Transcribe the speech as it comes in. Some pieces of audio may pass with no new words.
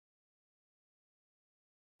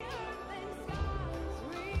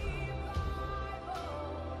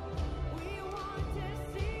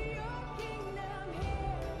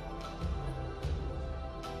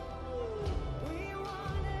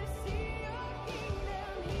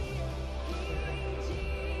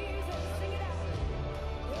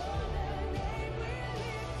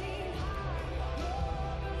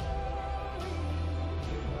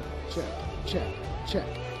check, check.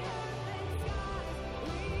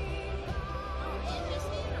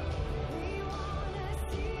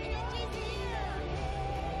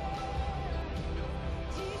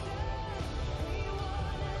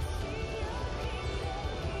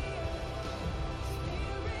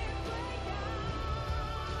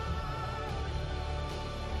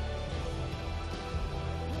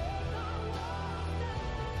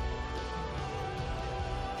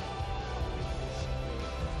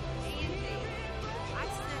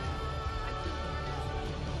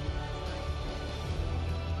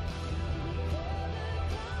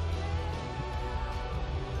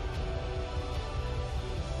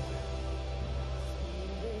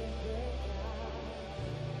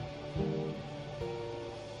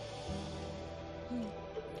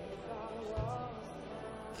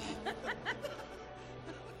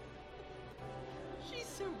 She's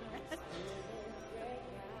so bad.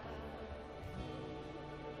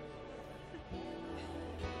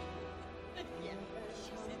 Yeah,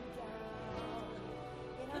 she's in.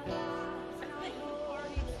 I think the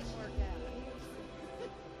party didn't work out.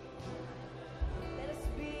 Let us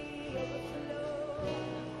be overflowing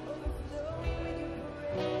with your praise,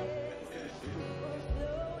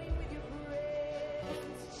 overflowing with your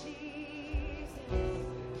presence, Jesus.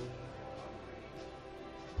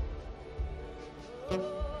 Oh,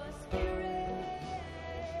 Spirit,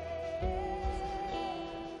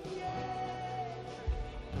 yeah.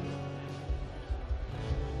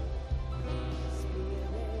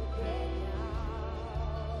 Spirit, break out.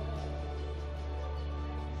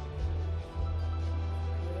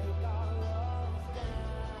 Break our walls down.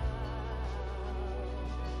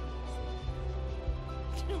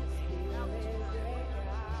 Spirit, break out.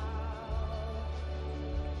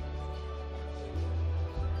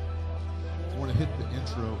 I want to hit the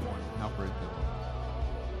intro on Outbreak.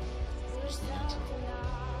 Just the intro.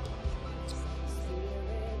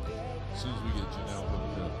 As soon as we get Janelle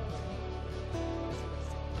hooked up.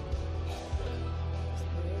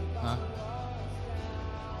 Huh?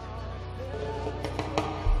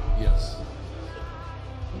 Yes.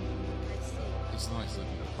 It's nice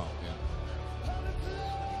looking at pop, yeah.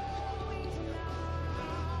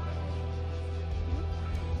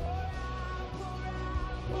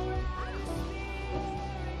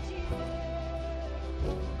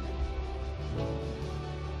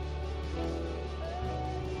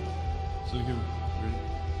 So here, ready?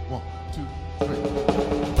 1, 2, 3.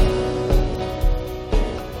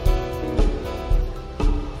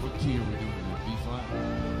 What key are we doing in B flat?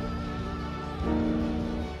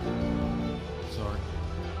 Sorry.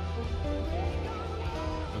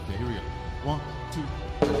 Okay, here we go. 1, 2,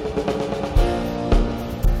 3.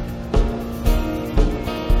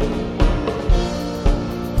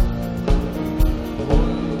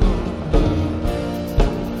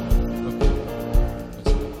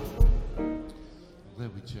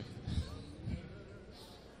 Glad we checked.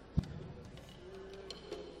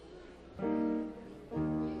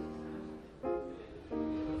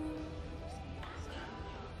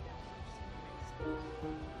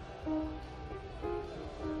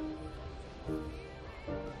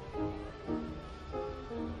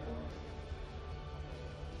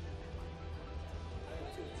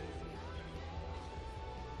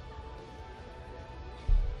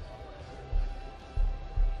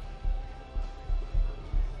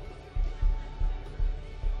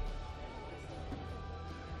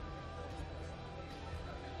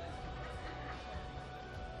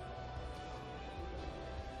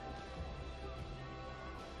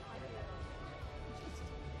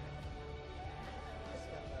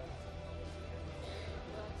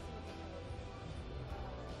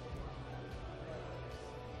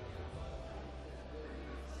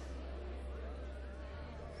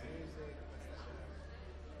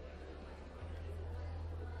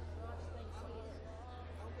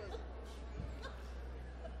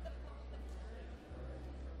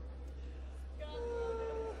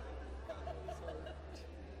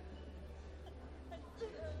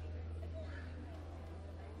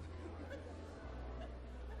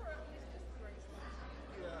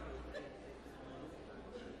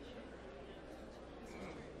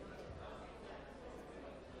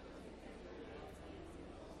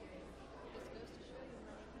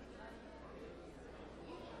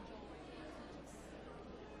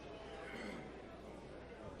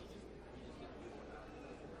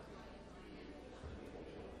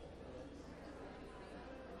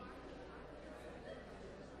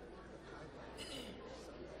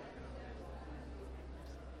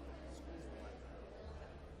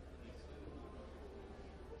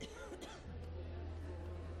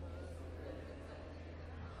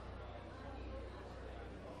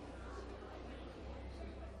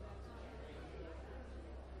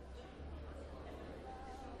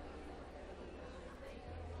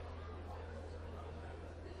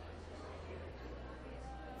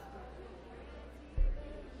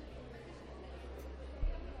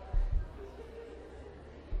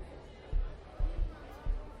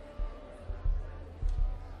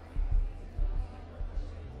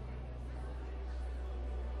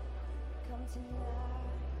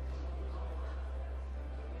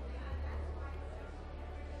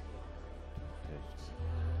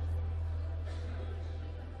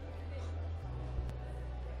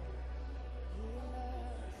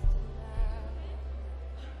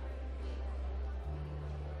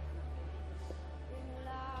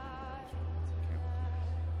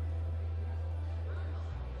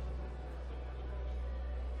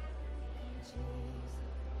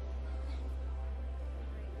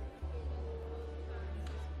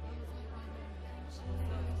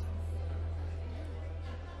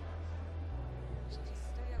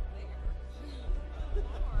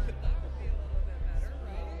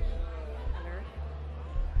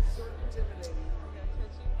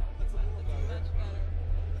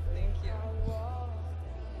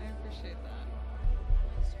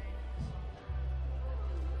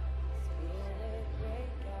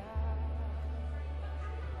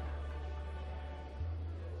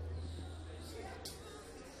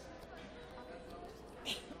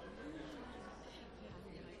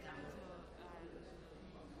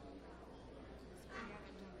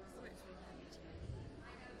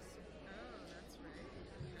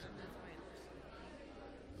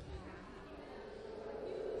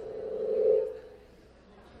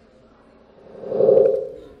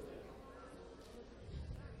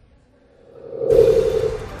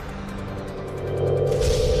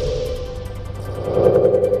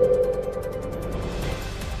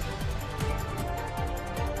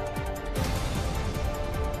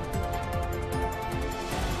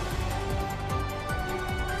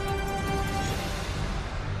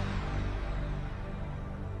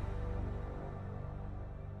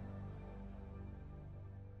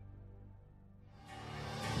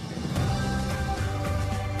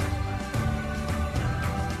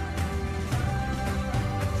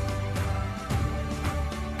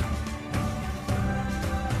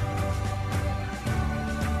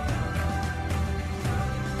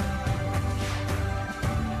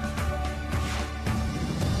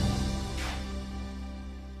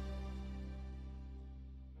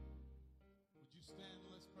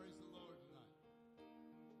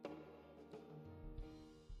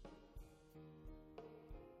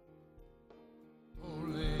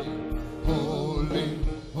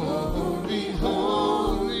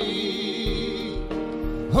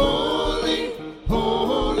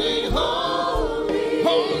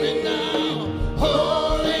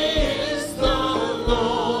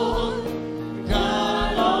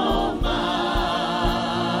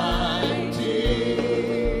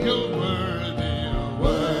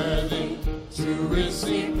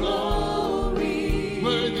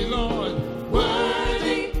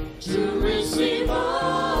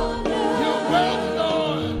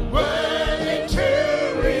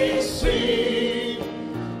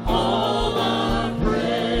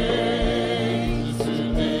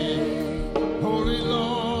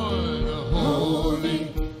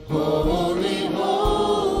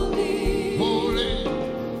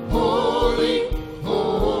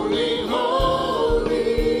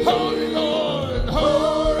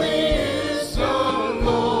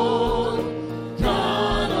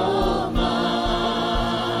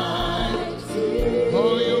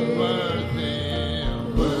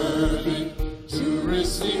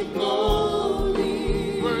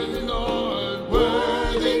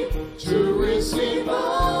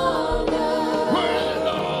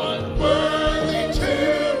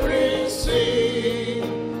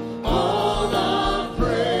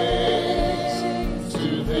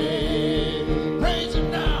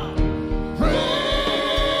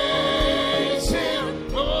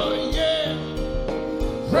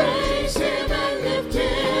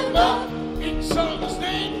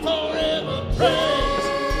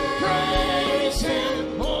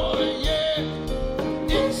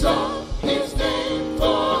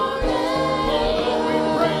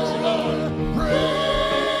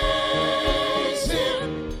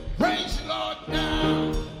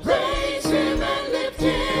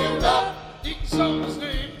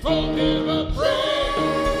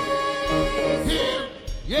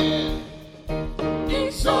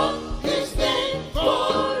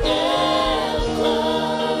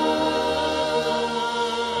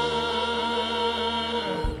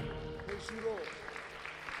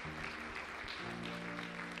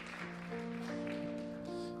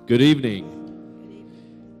 Good evening.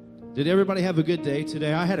 Did everybody have a good day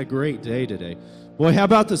today? I had a great day today. Boy, how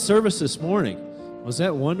about the service this morning? Was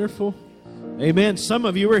that wonderful? Amen. Some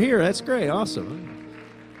of you were here. That's great. Awesome.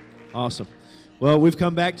 Awesome. Well, we've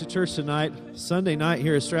come back to church tonight. Sunday night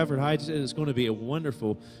here at Stratford Heights. It is going to be a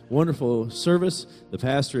wonderful, wonderful service. The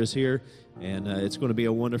pastor is here, and it's going to be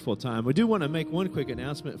a wonderful time. We do want to make one quick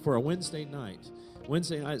announcement for a Wednesday night.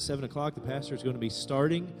 Wednesday night at 7 o'clock, the pastor is going to be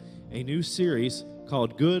starting a new series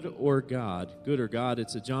called Good or God. Good or God.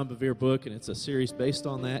 It's a John Bevere book, and it's a series based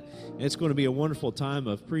on that. And it's going to be a wonderful time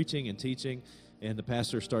of preaching and teaching, and the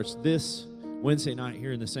pastor starts this Wednesday night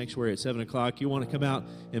here in the sanctuary at 7 o'clock. You want to come out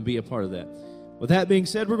and be a part of that. With that being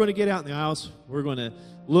said, we're going to get out in the aisles. We're going to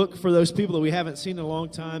look for those people that we haven't seen in a long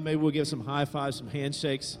time. Maybe we'll give some high fives, some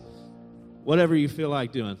handshakes, whatever you feel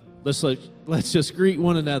like doing. Let's just greet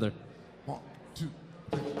one another. 1, 2,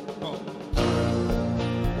 3, 4.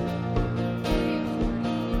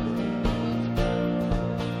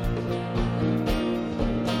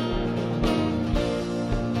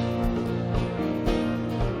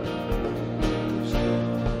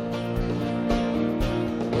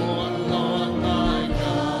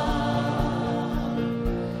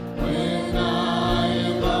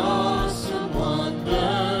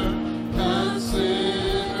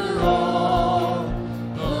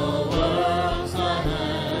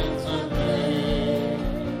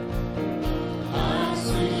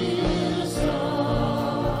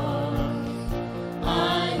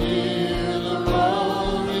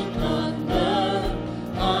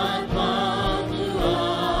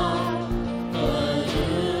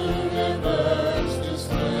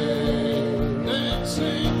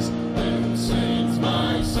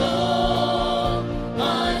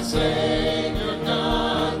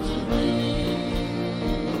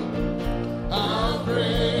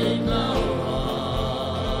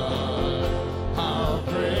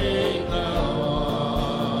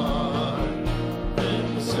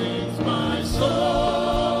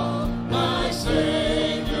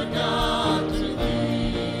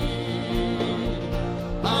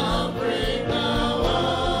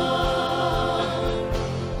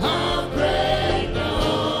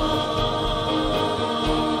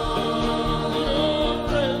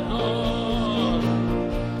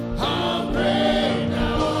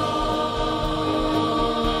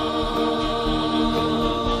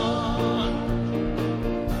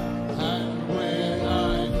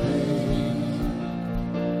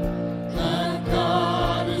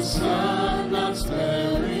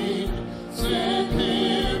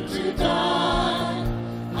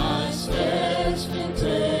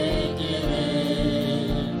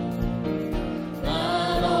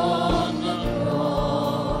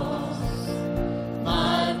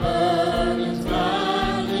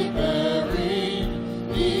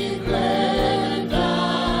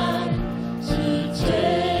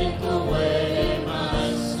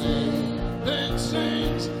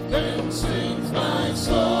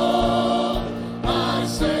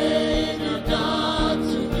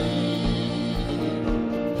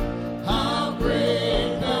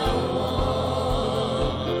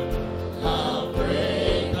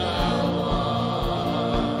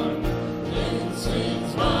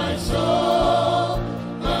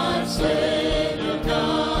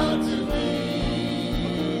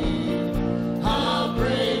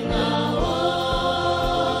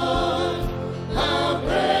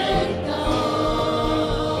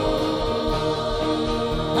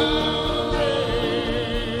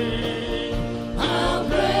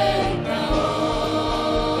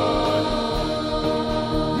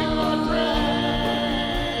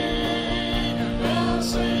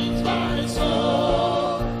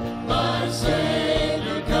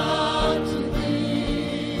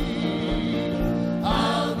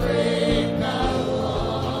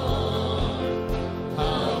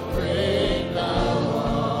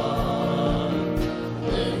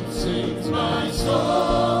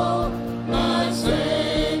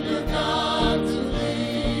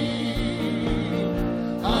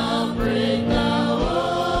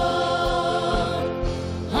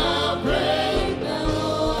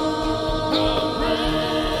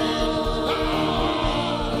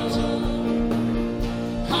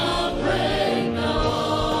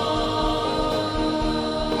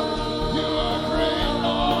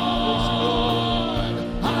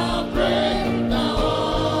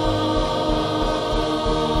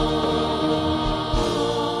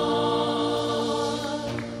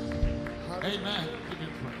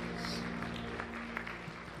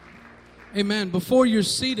 Amen. Before you're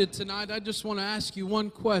seated tonight, I just want to ask you one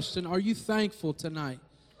question. Are you thankful tonight?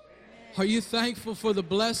 Are you thankful for the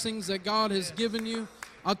blessings that God has given you?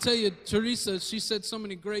 I'll tell you, Teresa, she said so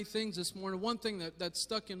many great things this morning. One thing that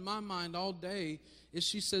stuck in my mind all day is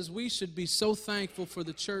she says we should be so thankful for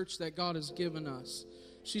the church that God has given us.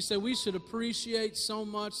 She said we should appreciate so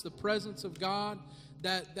much the presence of God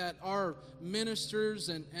that our ministers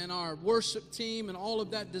and our worship team and all of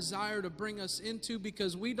that desire to bring us into,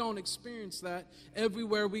 because we don't experience that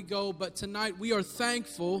everywhere we go. But tonight we are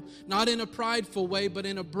thankful, not in a prideful way, but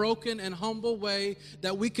in a broken and humble way,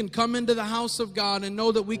 that we can come into the house of God and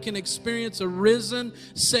know that we can experience a risen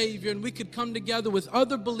Savior, and we could come together with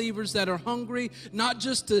other believers that are hungry, not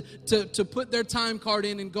just to put their time card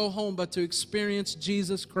in and go home, but to experience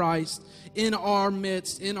Jesus Christ in our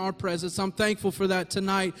midst, in our presence. I'm thankful for that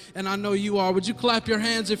tonight, and I know you are. Would you clap your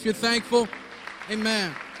hands if you're thankful?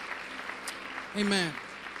 Amen. Amen.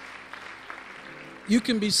 You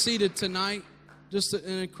can be seated tonight. Just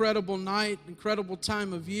an incredible night, incredible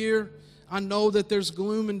time of year. I know that there's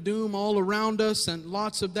gloom and doom all around us, and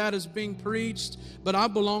lots of that is being preached, but I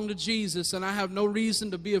belong to Jesus, and I have no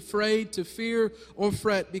reason to be afraid, to fear, or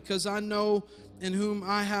fret, because I know in whom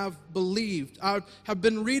I have believed. I have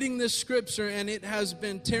been reading this scripture, and it has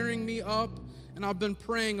been tearing me up, and I've been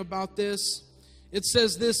praying about this. It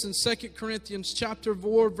says this in 2 Corinthians chapter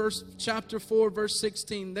 4, verse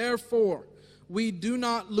 16. Therefore, we do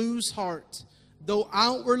not lose heart, though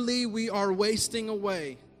outwardly we are wasting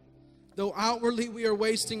away. Though outwardly we are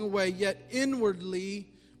wasting away, yet inwardly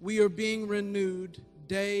we are being renewed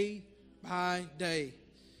day by day.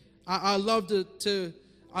 I love to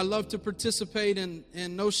participate in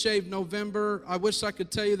No Shave November. I wish I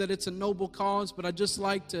could tell you that it's a noble cause, but I just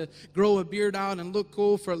like to grow a beard out and look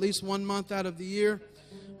cool for at least 1 month out of the year.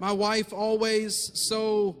 My wife always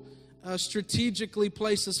so strategically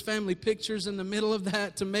places family pictures in the middle of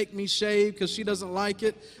that to make me shave, because she doesn't like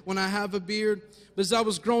it when I have a beard. But as I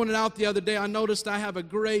was growing it out the other day, I noticed I have a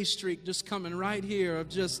gray streak just coming right here of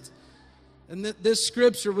just... And this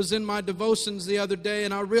scripture was in my devotions the other day,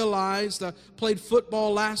 and I realized I played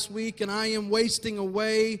football last week, and I am wasting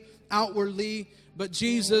away outwardly, but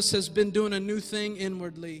Jesus has been doing a new thing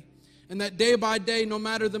inwardly. And that day by day, no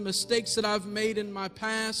matter the mistakes that I've made in my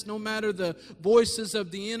past, no matter the voices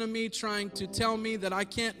of the enemy trying to tell me that I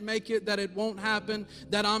can't make it, that it won't happen,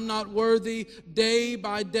 that I'm not worthy, day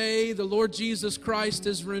by day, the Lord Jesus Christ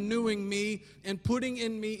is renewing me and putting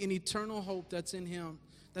in me an eternal hope that's in Him.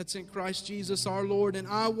 That's in Christ Jesus our Lord, and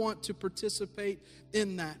I want to participate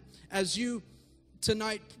in that. As you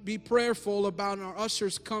tonight be prayerful about, and our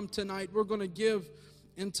ushers come tonight, we're going to give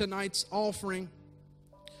in tonight's offering.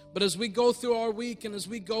 But as we go through our week, and as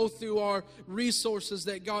we go through our resources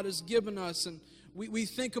that God has given us, and we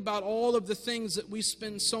think about all of the things that we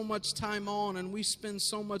spend so much time on and we spend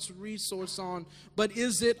so much resource on, but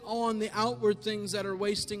is it on the outward things that are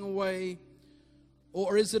wasting away,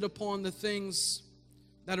 or is it upon the things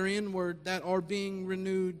that are inward, that are being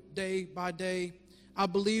renewed day by day? I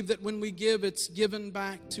believe that when we give, it's given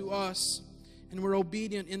back to us, and we're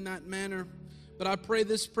obedient in that manner. But I pray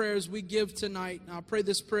this prayer as we give tonight, and I pray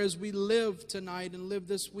this prayer as we live tonight and live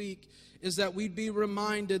this week, is that we'd be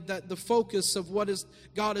reminded that the focus of what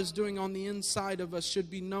God is doing on the inside of us should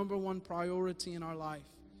be number one priority in our life.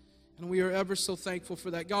 And we are ever so thankful for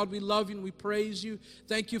that. God, we love you and we praise you.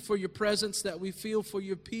 Thank you for your presence that we feel for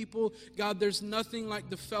your people. God, there's nothing like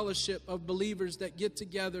the fellowship of believers that get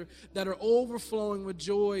together, that are overflowing with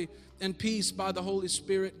joy and peace by the Holy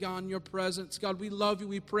Spirit, God, in your presence. God, we love you.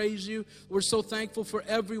 We praise you. We're so thankful for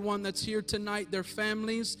everyone that's here tonight, their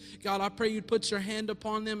families. God, I pray you'd put your hand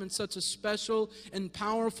upon them in such a special and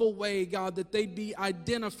powerful way, God, that they'd be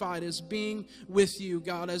identified as being with you,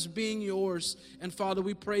 God, as being yours. And Father,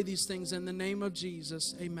 we pray these things in the name of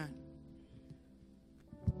Jesus. Amen.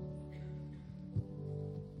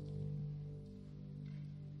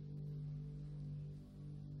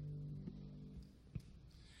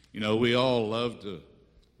 You know, we all love to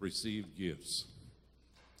receive gifts.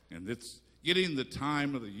 And it's getting the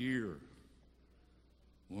time of the year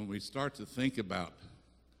when we start to think about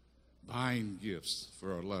buying gifts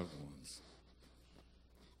for our loved ones.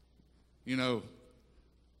 You know,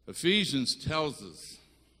 Ephesians tells us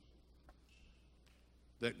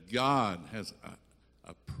that God has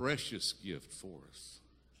a precious gift for us.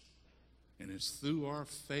 And it's through our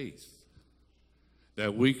faith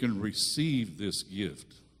that we can receive this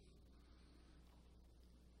gift.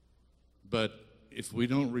 But if we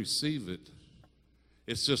don't receive it,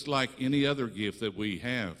 it's just like any other gift that we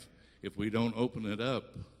have. If we don't open it up,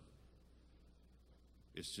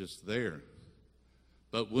 it's just there.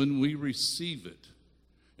 But when we receive it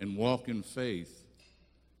and walk in faith,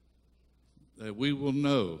 that we will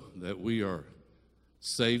know that we are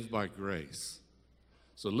saved by grace.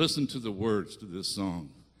 So listen to the words to this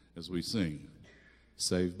song as we sing,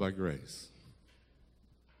 Saved by Grace.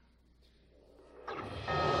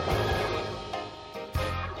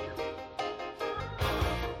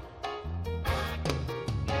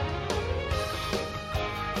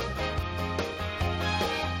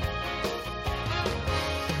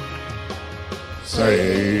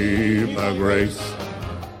 Saved by grace.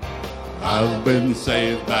 I've been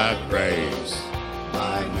saved by grace.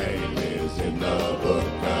 My name is in the book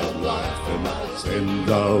of life, and my sins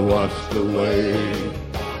are washed away.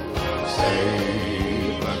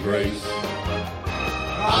 Saved by grace.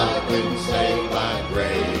 I've been saved by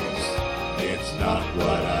grace. It's not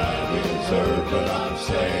what I deserve, but I'm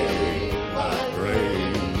saved by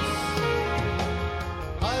grace.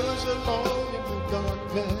 I was alone in the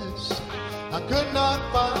darkness. I could not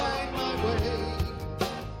find my way.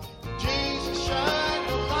 Jesus shined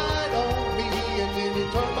the light on me, and then he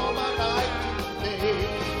turned all my night to day.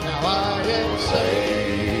 Now I am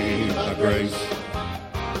Saved by grace.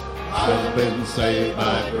 I've been saved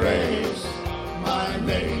by grace. My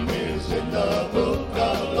name is in the book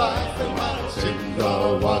of life, and my sins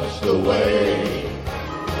are washed away.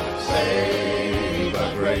 Saved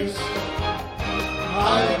by grace.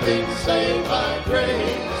 I've been saved by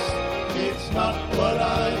grace. It's not what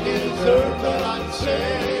I deserve, but I'm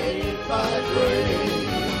saved by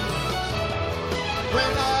grace.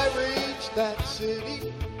 When I reach that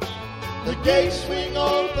city, the gates swing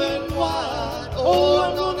open wide. Oh,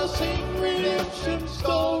 I'm gonna sing redemption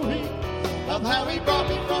story of how he brought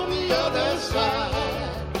me from the other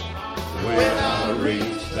side. When I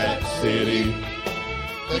reach that city,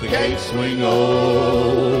 the gates swing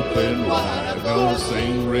open wide. I'm gonna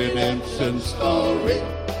sing redemption story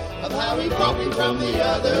Of how he brought me from the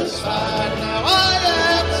other side. Now I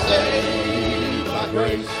am saved by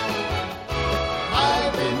grace.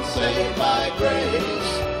 I've been saved by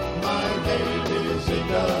grace. My name is in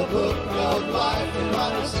the book of life, and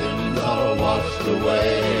my sins are washed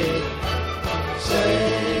away.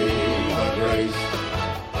 Saved by grace.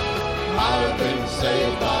 I've been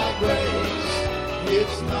saved by grace.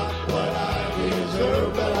 It's not what I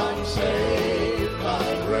deserve, but I'm saved by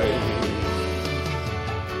grace.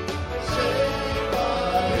 Saved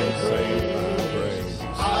by grace.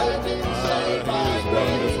 I've been saved by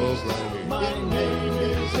grace. My name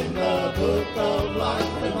is in the book of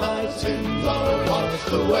life, and my sins are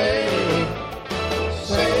washed away.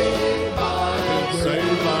 Saved by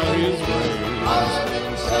His grace. I've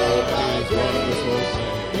been saved by grace.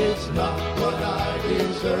 It's not what I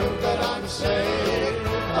deserve, but I'm saved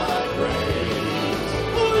by grace.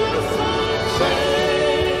 Oh, yes, I'm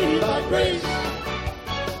saved by grace.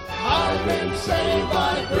 I've been saved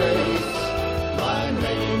by grace. My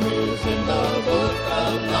name is in the book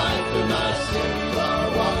of life, and my sins are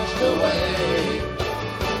washed away.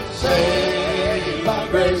 Saved by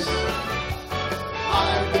grace.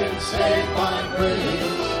 I've been saved by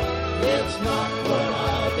grace. It's not what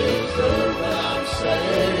I deserve, but I'm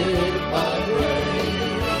saved by grace.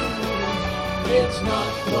 It's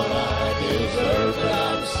not what I deserve, but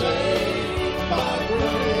I'm saved by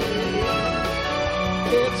grace.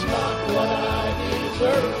 It's not what I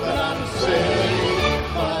deserve, but I'm saved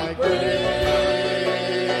by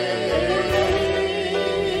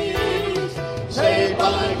grace. Saved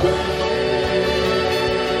by grace.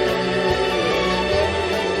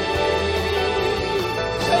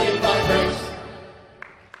 Saved by grace.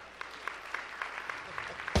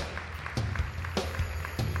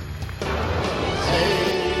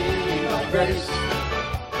 Saved by grace.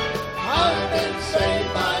 I've been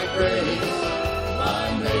saved by grace. My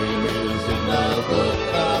name is in the book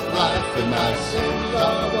of life, and my sins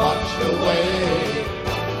are washed away.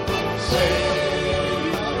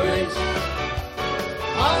 Saved by grace.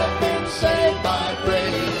 I've been saved by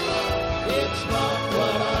grace. It's not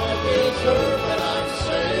what I deserve, but I'm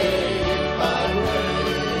saved by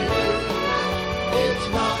grace. It's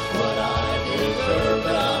not what I deserve,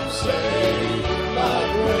 but I'm saved by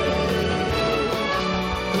grace.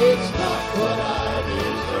 It's not what I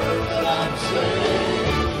deserve, but I'm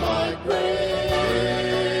saved by grace.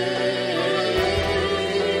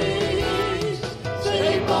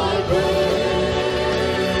 Saved by grace.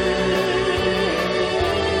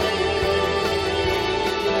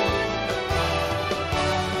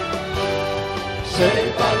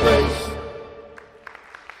 Saved by grace.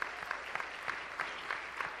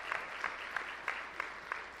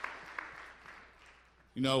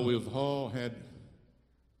 You know, we've all had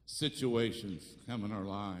situations come in our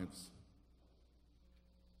lives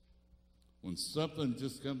when something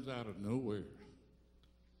just comes out of nowhere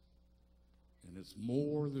and it's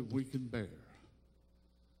more than we can bear.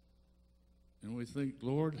 And we think,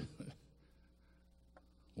 Lord,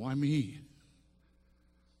 why me?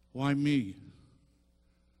 Why me?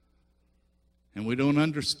 And we don't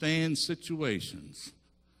understand situations.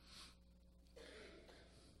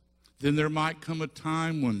 Then there might come a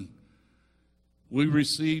time when we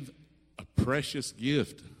receive a precious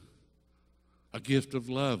gift a gift of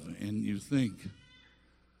love, and you think,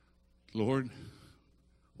 Lord,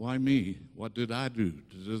 why me? What did I do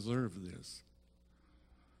to deserve this?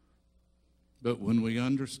 But when we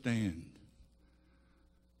understand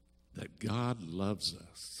that God loves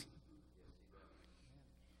us,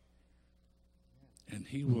 and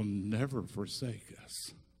He will never forsake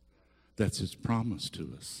us, that's His promise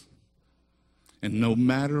to us. And no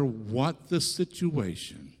matter what the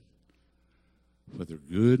situation, whether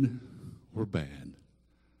good or bad,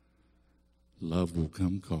 love will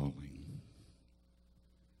come calling.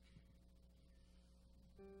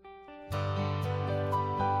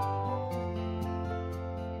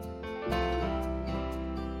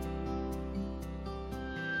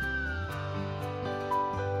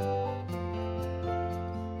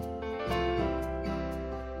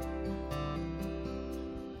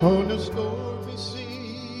 On a stormy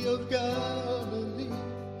sea of Galilee,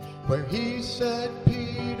 where He said,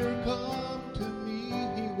 Peter, come to me,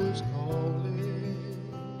 He was calling.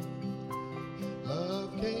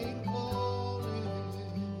 Love came calling.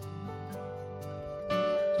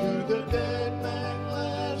 To the dead man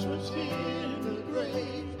Lazarus in the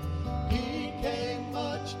grave, He came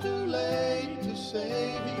much too late to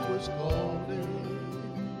save. He was calling.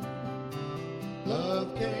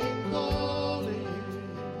 Love came calling.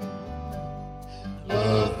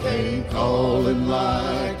 Love came calling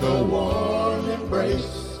like a warm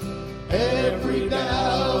embrace. Every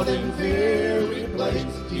doubt and fear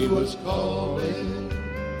replaced. He was calling.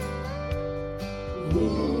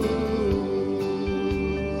 Ooh.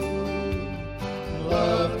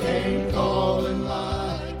 Love came calling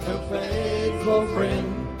like a faithful friend.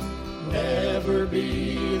 Never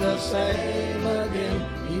be the same again.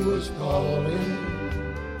 He was calling.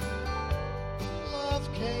 Love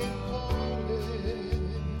came calling.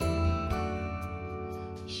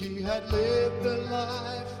 She had lived a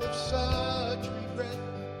life of such regret,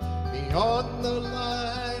 beyond the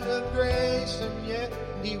line of grace, and yet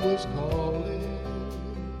He was calling.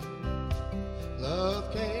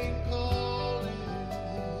 Love came calling.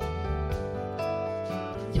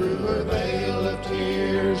 Through her veil of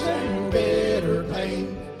tears and bitter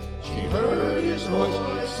pain, she heard His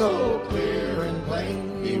voice so clear and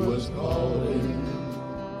plain. He was calling.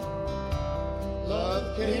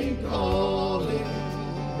 Love came calling.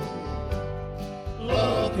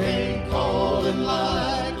 Love came calling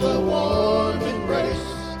like a warm embrace.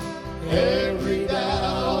 Every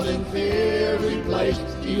doubt and fear replaced.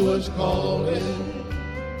 He was calling.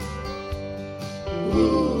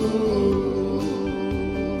 Ooh.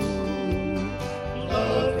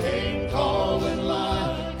 Love came calling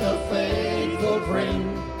like a faithful friend.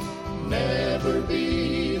 Never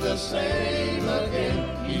be the same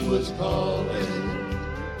again. He was calling.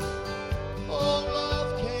 Oh,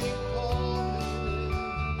 love came calling.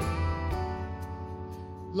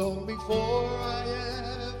 Long before I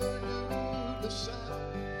ever knew the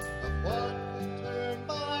sound of what could turn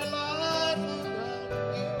my life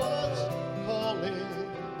around, He was calling.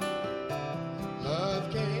 Love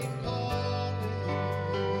came calling.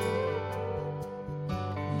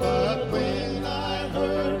 But when I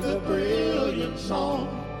heard the brilliant song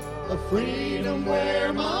of freedom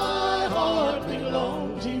where my heart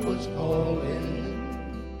belongs, He was calling.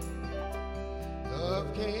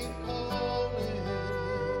 Love came calling.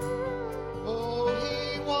 Oh,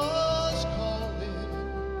 He was calling.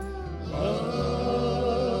 Love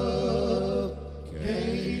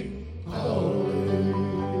came calling.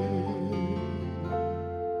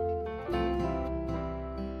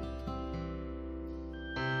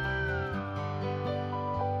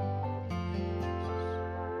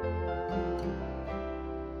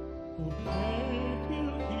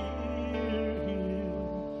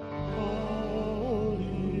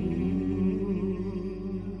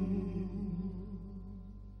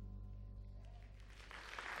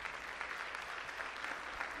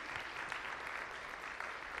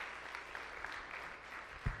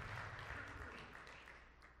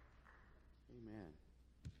 Amen.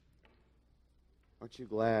 Aren't you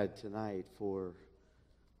glad tonight for,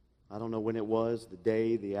 I don't know when it was, the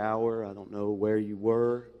day, the hour, I don't know where you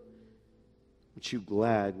were. Aren't you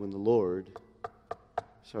glad when the Lord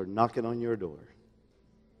started knocking on your door?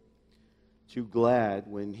 Aren't you glad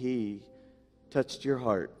when He touched your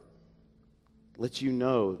heart, let you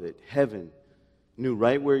know that heaven knew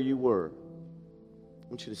right where you were? I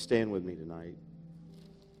want you to stand with me tonight.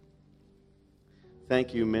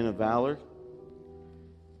 Thank you, men of valor.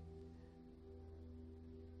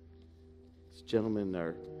 These gentlemen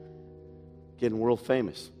are getting world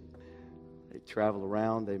famous. They travel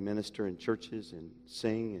around, they minister in churches and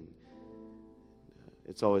sing, and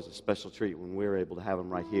it's always a special treat when we're able to have them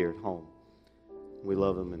right here at home. We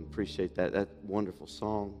love him and appreciate that wonderful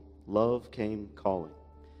song, Love Came Calling.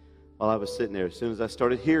 While I was sitting there, as soon as I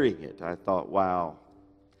started hearing it, I thought, wow,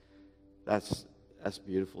 that's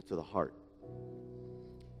beautiful to the heart.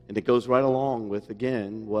 And it goes right along with,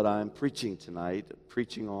 again, what I'm preaching tonight,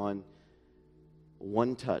 preaching on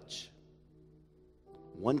one touch.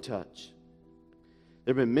 One touch.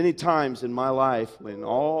 There have been many times in my life when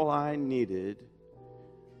all I needed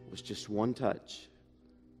was just one touch.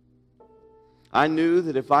 I knew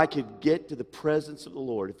that if I could get to the presence of the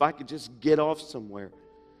Lord, if I could just get off somewhere.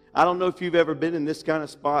 I don't know if you've ever been in this kind of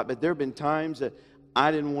spot, but there have been times that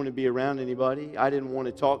I didn't want to be around anybody. I didn't want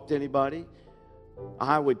to talk to anybody.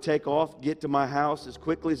 I would take off, get to my house as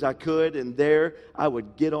quickly as I could, and there I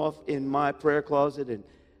would get off in my prayer closet, and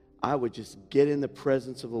I would just get in the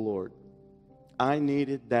presence of the Lord. I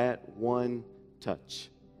needed that one touch.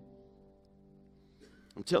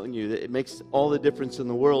 I'm telling you that it makes all the difference in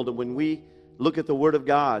the world. And when we look at the Word of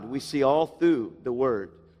God, we see all through the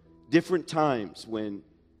Word different times when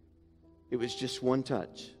it was just one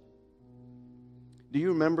touch. Do you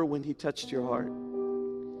remember when He touched your heart?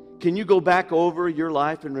 Can you go back over your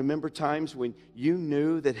life and remember times when you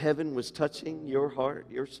knew that heaven was touching your heart,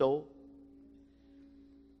 your soul?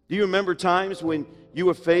 Do you remember times when you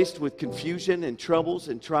were faced with confusion and troubles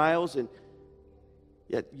and trials, and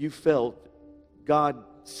yet you felt God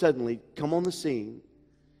suddenly come on the scene,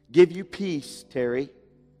 give you peace, Terry,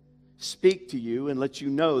 speak to you and let you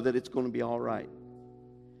know that it's going to be all right?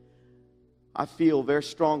 I feel very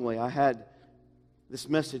strongly, I had this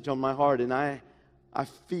message on my heart, and I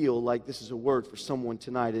feel like this is a word for someone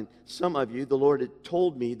tonight. And some of you, the Lord had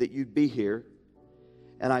told me that you'd be here,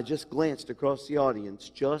 and I just glanced across the audience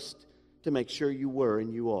just to make sure you were,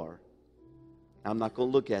 and you are. I'm not going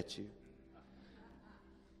to look at you.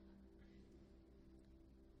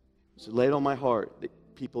 So laid on my heart that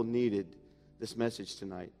people needed this message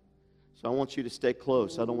tonight. So I want you to stay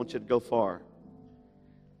close. I don't want you to go far,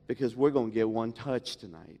 because we're going to get one touch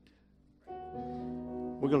tonight.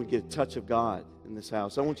 We're going to get a touch of God in this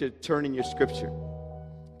house. I want you to turn in your scripture.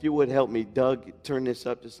 If you would help me, Doug, turn this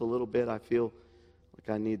up just a little bit. I feel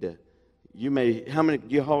like I need to. How many,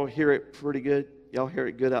 you all hear it pretty good? Y'all hear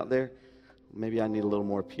it good out there? Maybe I need a little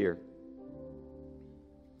more up here.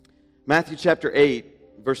 Matthew chapter 8,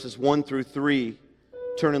 verses 1 through 3.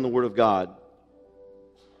 Turn in the Word of God.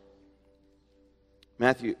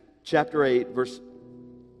 Matthew chapter 8, verse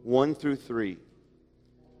 1 through 3.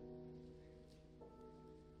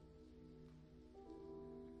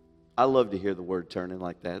 I love to hear the Word turning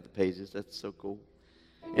like that, the pages. That's so cool.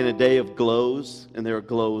 In a day of glows, and there are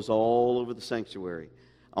glows all over the sanctuary.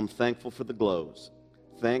 I'm thankful for the glows.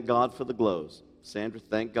 Thank God for the glows. Sandra,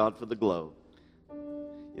 thank God for the glow.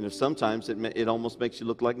 You know, sometimes it almost makes you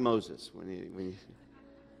look like Moses.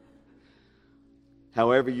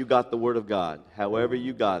 However you got the Word of God, however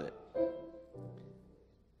you got it.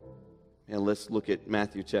 And let's look at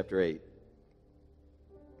Matthew chapter 8.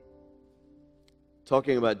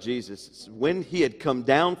 Talking about Jesus. When He had come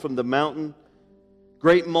down from the mountain,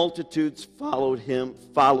 great multitudes followed him,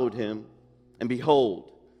 and behold,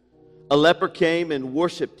 a leper came and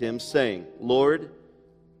worshipped Him, saying, Lord,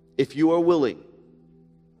 if you are willing,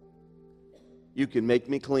 you can make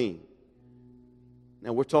me clean.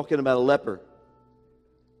 Now we're talking about a leper.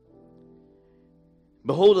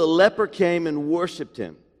 Behold, a leper came and worshipped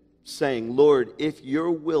Him, saying, Lord, if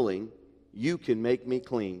you're willing, you can make me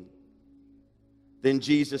clean. Then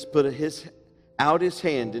Jesus put out His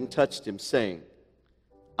hand and touched him, saying,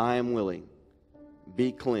 I am willing,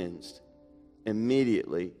 be cleansed.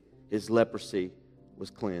 Immediately his leprosy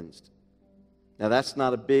was cleansed. Now that's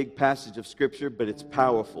not a big passage of Scripture, but it's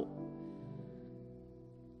powerful.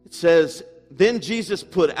 It says, then Jesus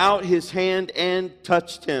put out His hand and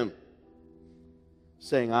touched him,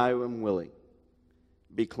 saying, I am willing,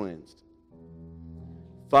 be cleansed.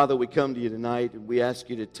 Father, we come to You tonight, and we ask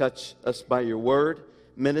You to touch us by Your Word.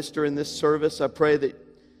 Minister in this service. I pray that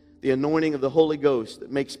the anointing of the Holy Ghost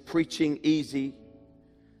that makes preaching easy,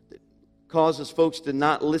 that causes folks to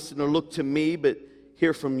not listen or look to me, but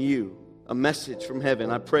hear from You, a message from heaven.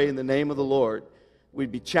 I pray in the name of the Lord,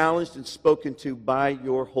 we'd be challenged and spoken to by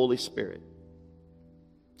Your Holy Spirit.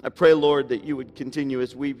 I pray, Lord, that You would continue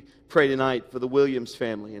as we pray tonight for the Williams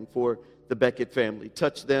family and for the Beckett family.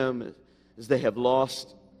 Touch them as they have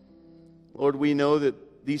lost. Lord, we know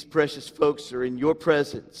that these precious folks are in Your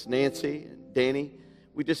presence, Nancy and Danny.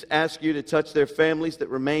 We just ask You to touch their families that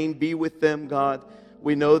remain. Be with them, God.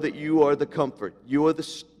 We know that You are the comfort. You are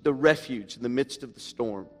the refuge in the midst of the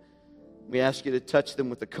storm. We ask You to touch them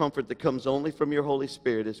with the comfort that comes only from Your Holy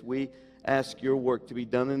Spirit as we ask Your work to be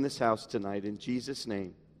done in this house tonight. In Jesus'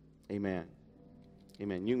 name, amen.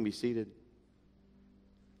 Amen. You can be seated.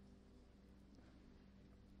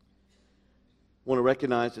 I want to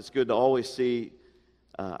recognize it's good to always see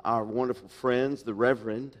our wonderful friends, the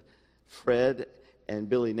Reverend Fred and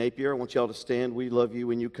Billy Napier. I want y'all to stand. We love you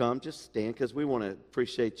when you come. Just stand because we want to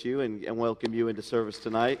appreciate you and welcome you into service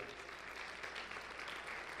tonight.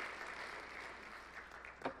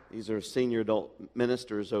 These are senior adult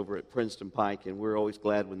ministers over at Princeton Pike, and we're always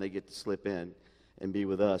glad when they get to slip in and be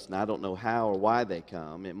with us. And I don't know how or why they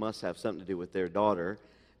come. It must have something to do with their daughter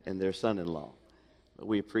and their son-in-law. But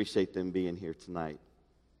we appreciate them being here tonight.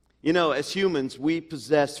 You know, as humans, we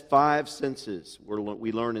possess 5 senses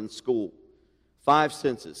we learn in school. 5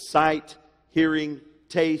 senses: sight, hearing,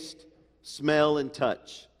 taste, smell, and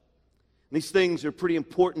touch. And these things are pretty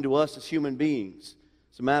important to us as human beings.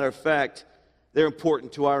 As a matter of fact, they're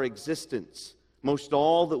important to our existence. Most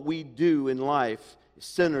all that we do in life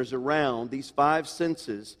centers around these 5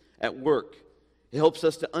 senses at work. It helps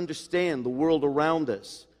us to understand the world around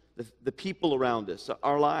us, the people around us,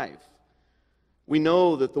 our life. We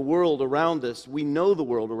know that the world around us, we know the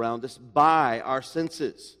world around us by our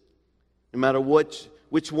senses. No matter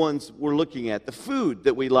which ones we're looking at. The food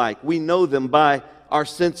that we like, we know them by our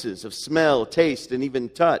senses of smell, taste, and even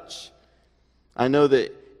touch. I know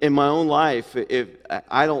that in my own life, if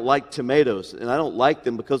I don't like tomatoes, and I don't like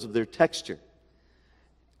them because of their texture.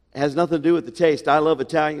 It has nothing to do with the taste. I love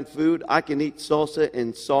Italian food. I can eat salsa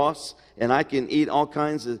and sauce, and I can eat all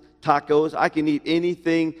kinds of tacos. I can eat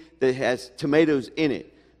anything that has tomatoes in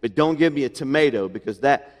it. But don't give me a tomato, because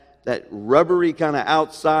that rubbery kind of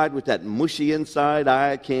outside with that mushy inside,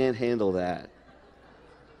 I can't handle that.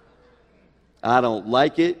 I don't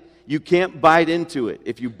like it. You can't bite into it.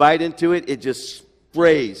 If you bite into it, it just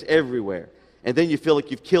sprays everywhere. And then you feel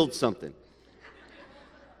like you've killed something.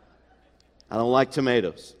 I don't like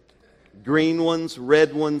tomatoes. Green ones,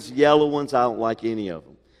 red ones, yellow ones, I don't like any of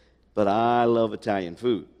them. But I love Italian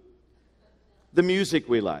food. The music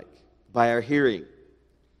we like, by our hearing.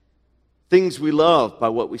 Things we love by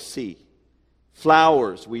what we see.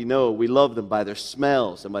 Flowers, we know we love them by their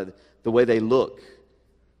smells and by the way they look.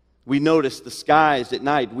 We notice the skies at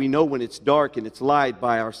night. We know when it's dark and it's light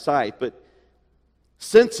by our sight. But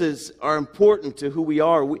senses are important to who we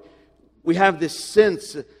are. We have this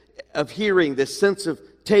sense of hearing, this sense of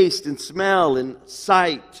taste and smell and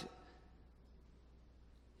sight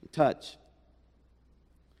and touch.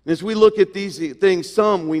 And as we look at these things,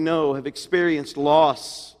 some we know have experienced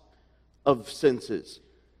loss of senses.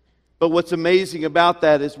 But what's amazing about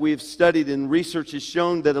that is we've studied and research has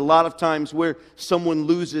shown that a lot of times where someone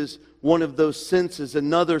loses one of those senses,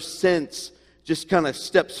 another sense just kind of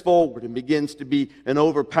steps forward and begins to be an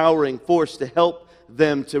overpowering force to help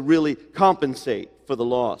them to really compensate for the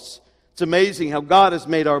loss. It's amazing how God has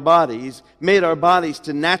made our bodies. He's made our bodies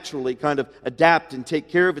to naturally kind of adapt and take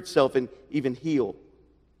care of itself and even heal.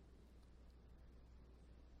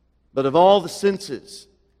 But of all the senses,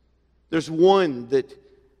 there's one that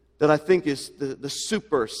I think is the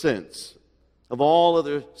super sense of all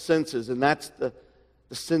other senses, and that's the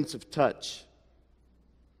sense of touch.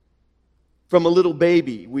 From a little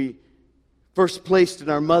baby, we first placed in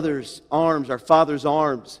our mother's arms, our father's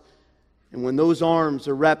arms. And when those arms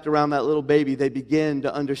are wrapped around that little baby, they begin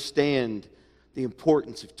to understand the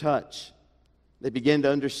importance of touch. They begin to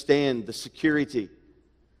understand the security.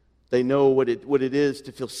 They know what it is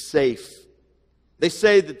to feel safe. They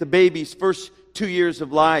say that the baby's first 2 years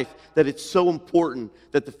of life, that it's so important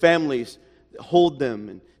that the families hold them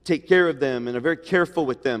and take care of them and are very careful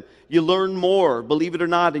with them. You learn more, believe it or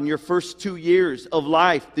not, in your first 2 years of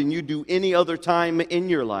life than you do any other time in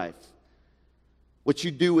your life. What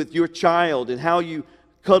you do with your child and how you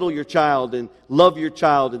cuddle your child and love your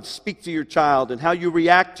child and speak to your child and how you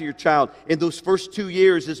react to your child in those first 2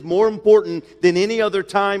 years is more important than any other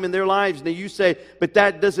time in their lives. Now you say, but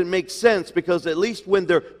that doesn't make sense because at least when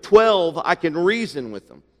they're 12, I can reason with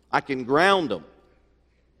them. I can ground them.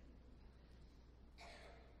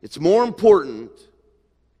 It's more important,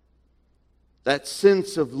 that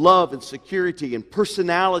sense of love and security and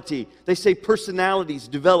personality. They say personality is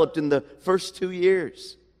developed in the first 2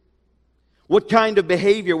 years. What kind of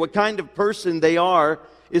behavior, what kind of person they are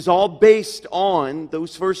is all based on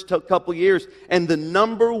those first couple years. And the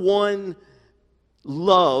number one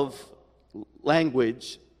love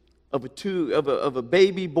language of a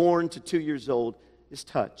baby born to 2 years old is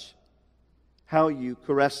touch. How you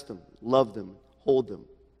caress them, love them, hold them.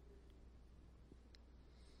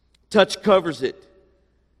 Touch covers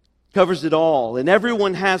it all. And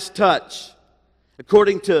everyone has touch.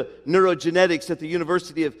 According to neurogenetics at the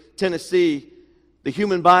University of Tennessee, the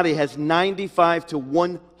human body has 95 to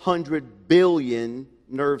 100 billion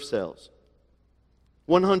nerve cells.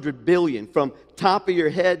 100 billion. From top of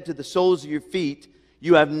your head to the soles of your feet,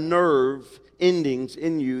 you have nerve endings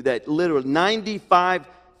in you that literally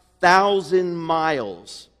 95,000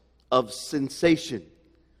 miles of sensation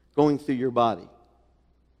going through your body.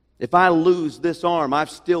 If I lose this arm,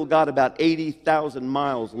 I've still got about 80,000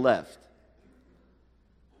 miles left.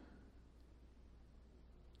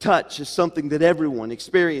 Touch is something that everyone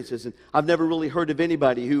experiences, and I've never really heard of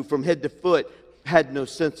anybody who from head to foot had no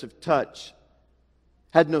sense of touch,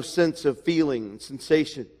 had no sense of feeling and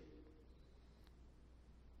sensation.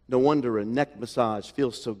 No wonder a neck massage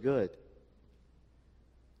feels so good.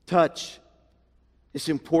 Touch is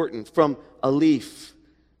important, from a leaf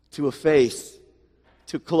to a face,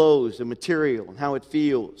 to clothes, a material, and how it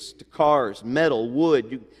feels, to cars, metal, wood.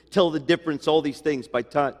 You tell the difference, all these things, by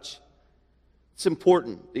touch. It's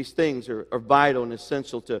important. These things are vital and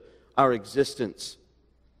essential to our existence.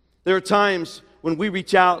 There are times when we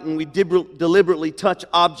reach out and we deliberately touch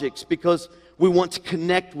objects because we want to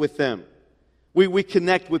connect with them. We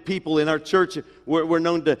connect with people in our church. We're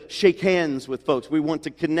known to shake hands with folks. We want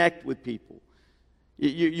to connect with people.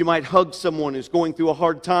 You might hug someone who's going through a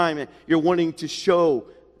hard time, and you're wanting to show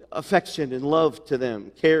affection and love to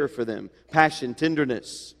them, care for them, passion,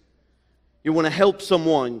 tenderness. You want to help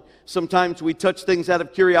someone. Sometimes we touch things out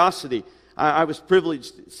of curiosity. I was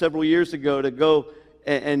privileged several years ago to go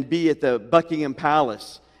and be at the Buckingham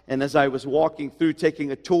Palace. And as I was walking through,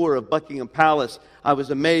 taking a tour of Buckingham Palace, I was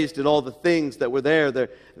amazed at all the things that were there.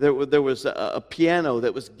 There was a piano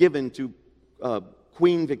that was given to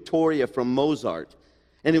Queen Victoria from Mozart.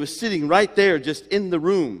 And it was sitting right there, just in the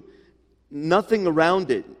room. Nothing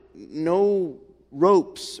around it. No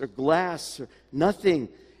ropes or glass or nothing.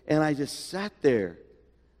 And I just sat there.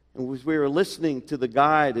 And as we were listening to the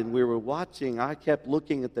guide and we were watching, I kept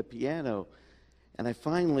looking at the piano. And I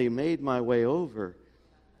finally made my way over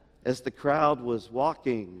as the crowd was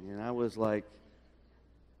walking. And I was like,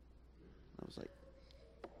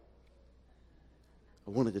 I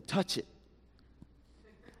wanted to touch it.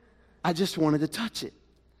 I just wanted to touch it.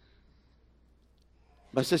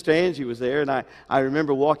 My sister Angie was there, and I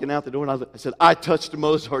remember walking out the door, and I said, I touched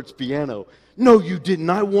Mozart's piano. No, you didn't.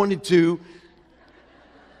 I wanted to.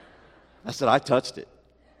 I said, I touched it.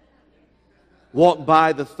 Walked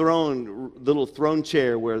by the throne, little throne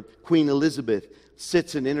chair where Queen Elizabeth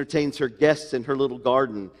sits and entertains her guests in her little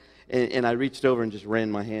garden, and I reached over and just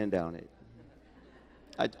ran my hand down it.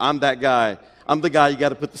 I'm that guy. I'm the guy you got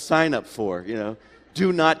to put the sign up for, you know.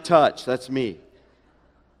 Do not touch. That's me.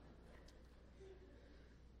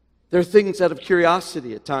 There are things out of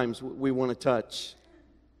curiosity at times we want to touch.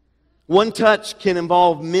 One touch can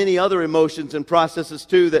involve many other emotions and processes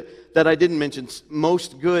too that I didn't mention.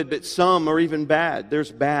 Most good, but some are even bad. There's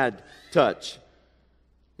bad touch.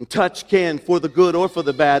 And touch can, for the good or for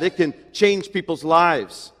the bad, it can change people's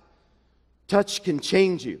lives. Touch can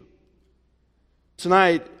change you.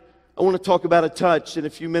 Tonight, I want to talk about a touch in a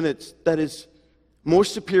few minutes that is more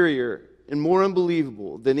superior and more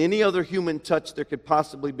unbelievable than any other human touch there could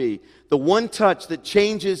possibly be. The one touch that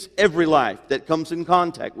changes every life that comes in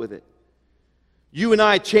contact with it. You and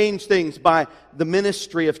I change things by the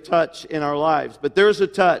ministry of touch in our lives. But there's a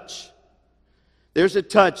touch. There's a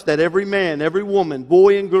touch that every man, every woman,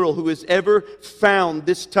 boy and girl who has ever found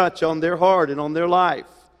this touch on their heart and on their life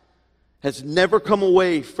has never come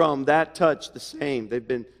away from that touch the same. They've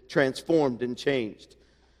been transformed and changed.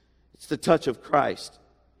 It's the touch of Christ.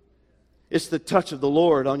 It's the touch of the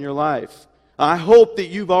Lord on your life. I hope that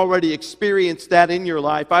you've already experienced that in your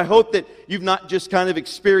life. I hope that you've not just kind of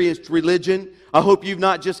experienced religion. I hope you've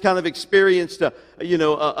not just kind of experienced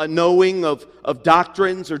a knowing of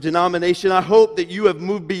doctrines or denomination. I hope that you have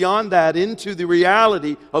moved beyond that into the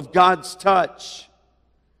reality of God's touch.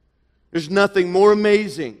 There's nothing more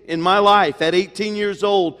amazing in my life at 18 years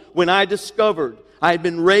old when I discovered I had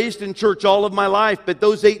been raised in church all of my life, but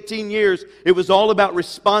those 18 years, it was all about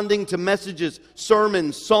responding to messages,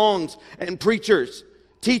 sermons, songs, and preachers,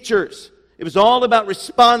 teachers. It was all about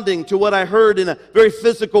responding to what I heard in a very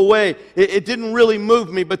physical way. It didn't really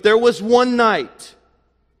move me, but there was one night.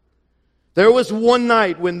 There was one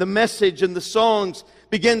night when the message and the songs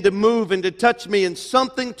began to move and to touch me, and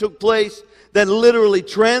something took place that literally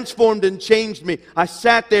transformed and changed me. I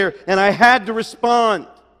sat there and I had to respond.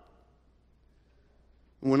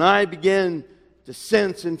 When I began to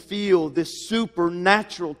sense and feel this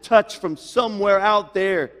supernatural touch from somewhere out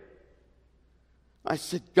there, I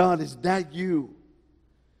said, God, is that you?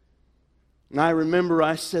 And I remember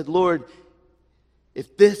I said, Lord,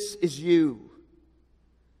 if this is you,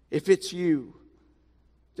 if it's you,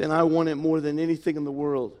 then I want it more than anything in the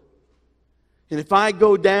world. And if I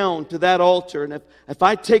go down to that altar, and if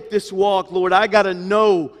I take this walk, Lord, I got to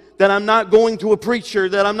know that I'm not going to a preacher,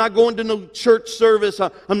 that I'm not going to no church service,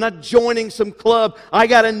 I'm not joining some club. I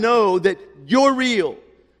got to know that you're real,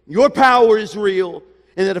 your power is real,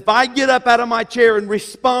 and that if I get up out of my chair and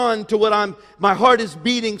respond to what my heart is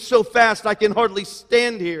beating so fast I can hardly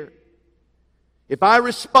stand here. If I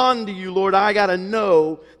respond to you, Lord, I got to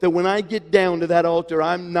know that when I get down to that altar,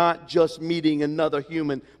 I'm not just meeting another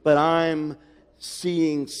human, but I'm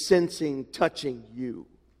seeing, sensing, touching you.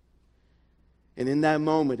 And in that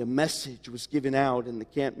moment, a message was given out in the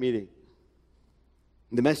camp meeting.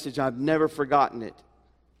 The message, I've never forgotten it.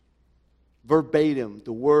 Verbatim,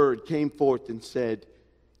 the word came forth and said,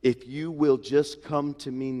 if you will just come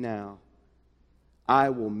to me now, I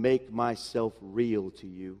will make myself real to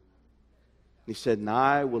you. He said, and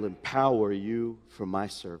I will empower you for my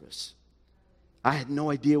service. I had no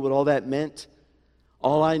idea what all that meant.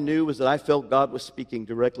 All I knew was that I felt God was speaking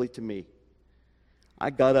directly to me. I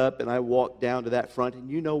got up and I walked down to that front. And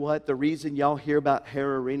you know what? The reason y'all hear about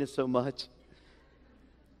Hare Arena so much,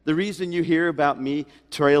 the reason you hear about me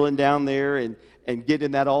trailing down there and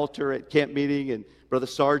getting that altar at camp meeting, and Brother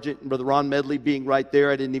Sargent and Brother Ron Medley being right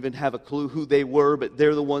there, I didn't even have a clue who they were, but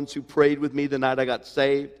they're the ones who prayed with me the night I got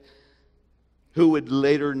saved, who would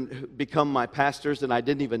later become my pastors, and I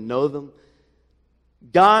didn't even know them.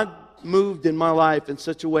 God moved in my life in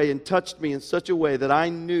such a way and touched me in such a way that I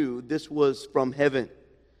knew this was from heaven.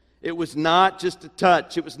 It was not just a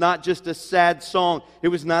touch. It was not just a sad song. It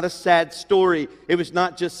was not a sad story. It was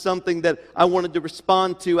not just something that I wanted to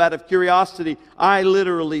respond to out of curiosity. I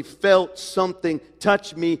literally felt something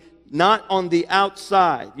touch me, not on the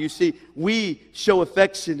outside. You see, we show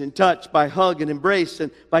affection and touch by hug and embrace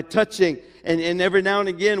and by touching. And every now and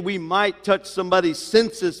again, we might touch somebody's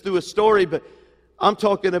senses through a story, but I'm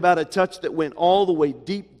talking about a touch that went all the way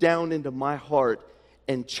deep down into my heart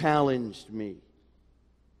and challenged me.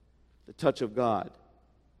 The touch of God.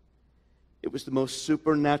 It was the most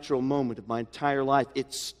supernatural moment of my entire life.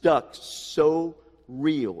 It stuck so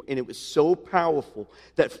real and it was so powerful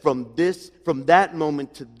that from that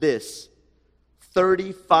moment to this,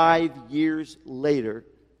 35 years later,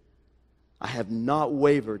 I have not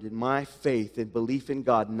wavered in my faith and belief in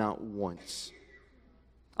God, not once.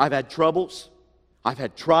 I've had troubles. I've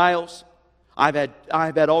had trials. I've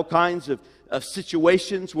had all kinds of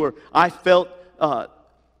situations where I felt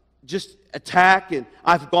just attack, and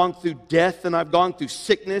I've gone through death, and I've gone through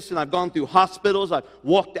sickness, and I've gone through hospitals. I've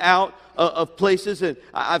walked out of places, and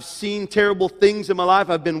I've seen terrible things in my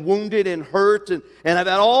life. I've been wounded and hurt, and I've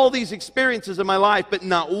had all these experiences in my life, but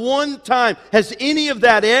not one time has any of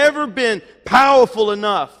that ever been powerful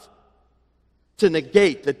enough to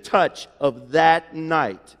negate the touch of that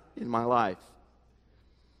night in my life.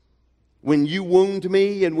 When you wound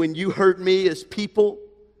me and when you hurt me as people,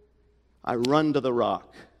 I run to the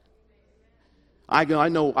rock. I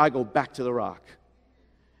go back to the rock.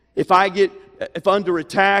 If under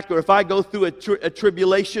attack, or if I go through a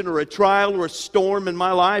tribulation or a trial or a storm in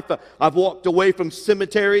my life, I've walked away from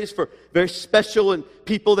cemeteries for very special and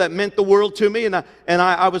people that meant the world to me, and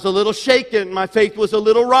I was a little shaken. My faith was a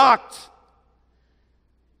little rocked.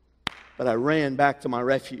 But I ran back to my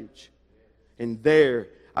refuge. And there,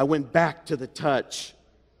 I went back to the touch.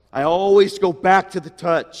 I always go back to the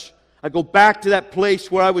touch. I go back to that place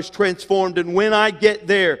where I was transformed, and when I get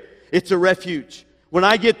there, it's a refuge. When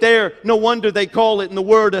I get there, no wonder they call it in the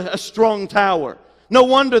Word a strong tower. No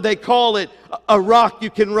wonder they call it a rock you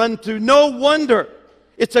can run to. No wonder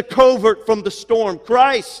it's a covert from the storm.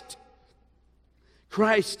 Christ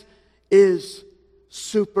is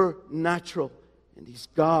supernatural, and He's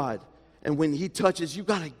God. And when He touches, you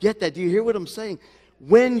got to get that. Do you hear what I'm saying?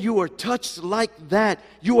 When you are touched like that,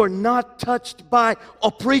 you are not touched by a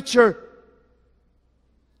preacher.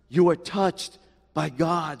 You are touched by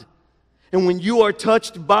God. And when you are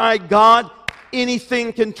touched by God,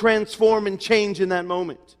 anything can transform and change in that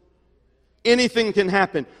moment. Anything can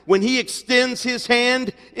happen. When He extends His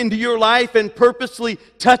hand into your life and purposely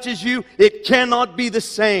touches you, it cannot be the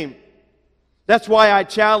same. That's why I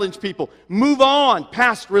challenge people. Move on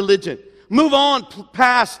past religion. Move on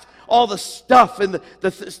past all the stuff and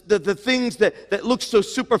the things that look so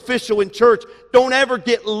superficial in church. Don't ever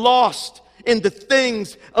get lost in the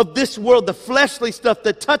things of this world, the fleshly stuff,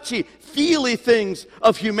 the touchy, feely things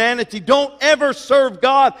of humanity. Don't ever serve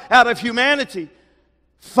God out of humanity.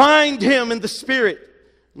 Find Him in the Spirit.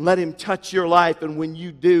 Let Him touch your life, and when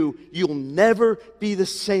you do, you'll never be the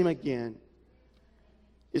same again.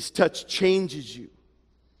 His touch changes you.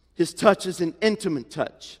 His touch is an intimate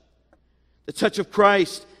touch. The touch of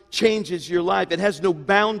Christ changes your life. It has no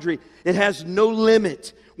boundary. It has no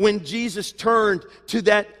limit. when Jesus turned to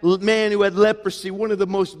that man who had leprosy, one of the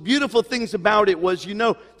most beautiful things about it was,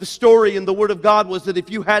 the story in the Word of God was that if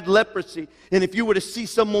you had leprosy, and if you were to see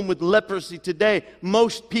someone with leprosy today,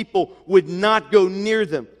 most people would not go near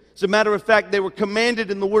them. As a matter of fact, they were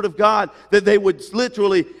commanded in the Word of God that they would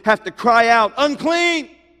literally have to cry out, "Unclean!"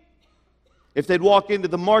 If they'd walk into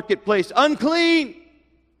the marketplace, "Unclean!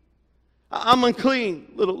 I'm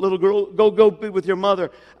unclean." Little girl, go be with your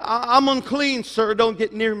mother. "I'm unclean, sir. Don't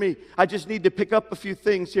get near me. I just need to pick up a few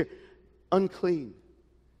things here." Unclean.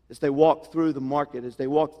 As they walk through the market, as they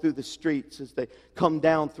walk through the streets, as they come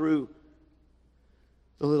down through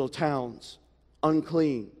the little towns.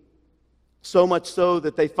 Unclean. So much so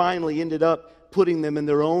that they finally ended up putting them in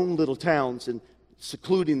their own little towns and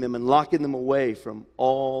secluding them and locking them away from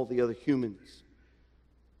all the other humans.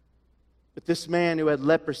 But this man who had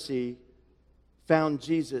leprosy found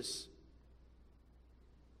Jesus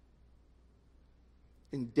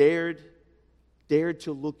and dared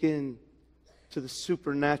to look in to the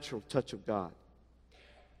supernatural touch of God.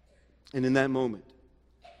 And in that moment,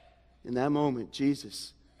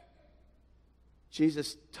 Jesus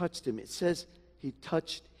touched him. It says he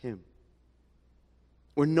touched him.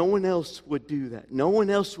 Where no one else would do that. No one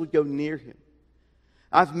else would go near him.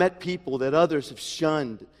 I've met people that others have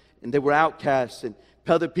shunned, and they were outcasts, and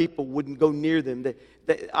other people wouldn't go near them.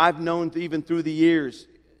 I've known even through the years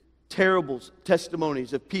terrible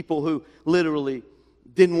testimonies of people who literally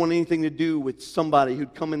didn't want anything to do with somebody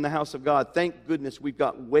who'd come in the house of God. Thank goodness we've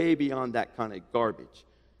got way beyond that kind of garbage.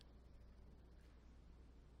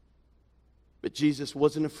 But Jesus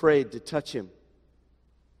wasn't afraid to touch him,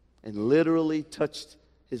 and literally touched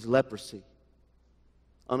his leprosy.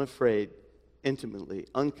 Unafraid, intimately,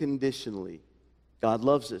 unconditionally. God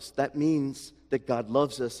loves us. That means that God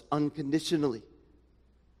loves us unconditionally.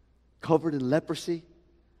 Covered in leprosy,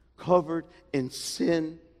 covered in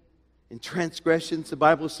sin, in transgressions. The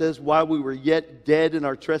Bible says, while we were yet dead in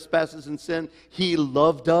our trespasses and sin, He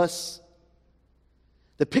loved us.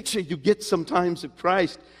 The picture you get sometimes of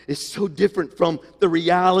Christ is so different from the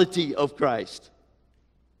reality of Christ.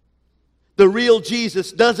 The real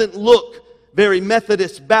Jesus doesn't look very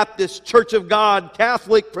Methodist, Baptist, Church of God,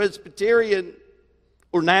 Catholic, Presbyterian,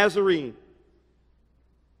 or Nazarene.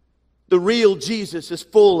 The real Jesus is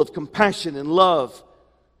full of compassion and love.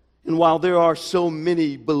 And while there are so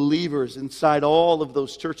many believers inside all of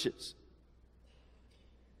those churches,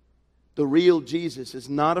 the real Jesus is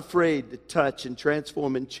not afraid to touch and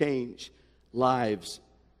transform and change lives,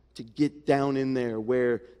 to get down in there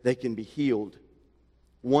where they can be healed.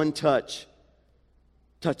 One touched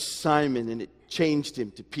Simon, and it changed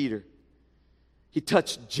him to Peter. He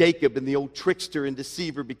touched Jacob, and the old trickster and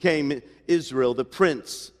deceiver became Israel, the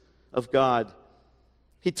prince of God.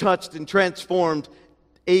 He touched and transformed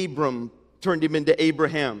Abram, turned him into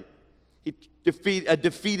Abraham. A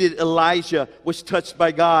defeated Elijah was touched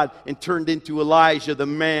by God and turned into Elijah, the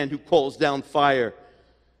man who calls down fire.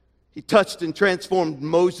 He touched and transformed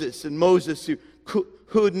Moses, and Moses, who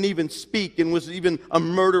couldn't even speak and was even a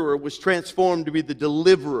murderer, was transformed to be the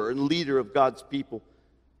deliverer and leader of God's people.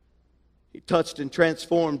 He touched and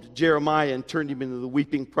transformed Jeremiah and turned him into the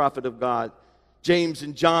weeping prophet of God. James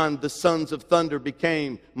and John, the sons of thunder,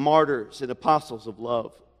 became martyrs and apostles of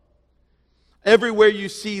love. Everywhere you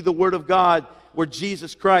see the Word of God where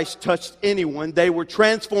Jesus Christ touched anyone, they were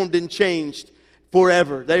transformed and changed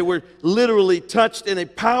forever. They were literally touched in a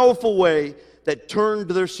powerful way that turned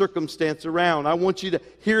their circumstance around. I want you to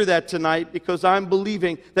hear that tonight, because I'm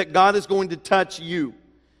believing that God is going to touch you.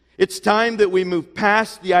 It's time that we move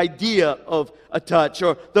past the idea of a touch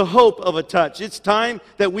or the hope of a touch. It's time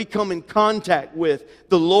that we come in contact with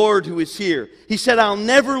the Lord who is here. He said, I'll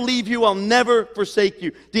never leave you, I'll never forsake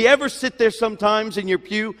you. Do you ever sit there sometimes in your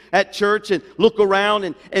pew at church and look around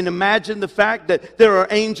and imagine the fact that there are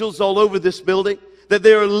angels all over this building? That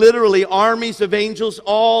there are literally armies of angels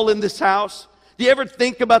all in this house? Do you ever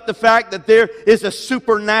think about the fact that there is a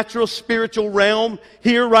supernatural spiritual realm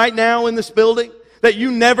here right now in this building? That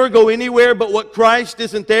you never go anywhere but what Christ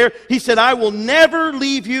isn't there. He said, I will never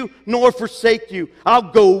leave you nor forsake you. I'll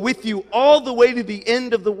go with you all the way to the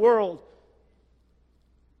end of the world.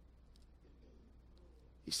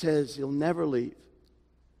 He says He'll never leave.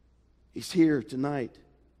 He's here tonight.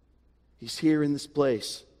 He's here in this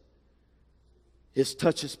place. His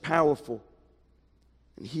touch is powerful.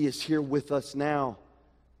 And He is here with us now.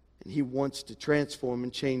 And He wants to transform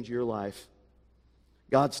and change your life.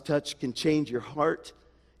 God's touch can change your heart,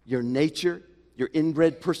 your nature, your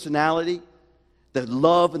inbred personality. The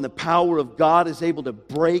love and the power of God is able to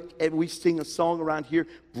break, and we sing a song around here,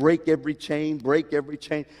 break every chain, break every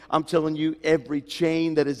chain. I'm telling you, every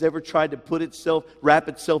chain that has ever tried to wrap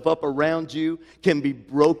itself up around you can be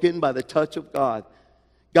broken by the touch of God.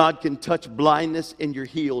 God can touch blindness and you're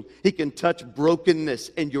healed. He can touch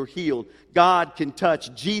brokenness and you're healed. God can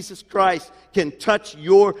touch. Jesus Christ can touch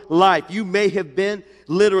your life. You may have been,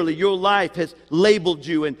 literally, your life has labeled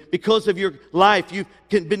you, and because of your life, you've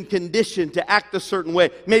been conditioned to act a certain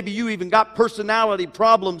way. Maybe you even got personality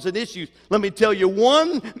problems and issues. Let me tell you,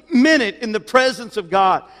 1 minute in the presence of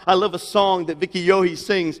God. I love a song that Vicky Yohe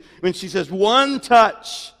sings when she says, one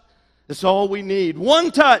touch. That's all we need.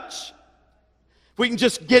 One touch. If we can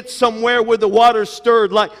just get somewhere where the water's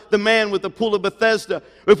stirred, like the man with the pool of Bethesda.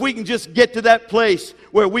 If we can just get to that place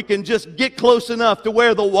where we can just get close enough to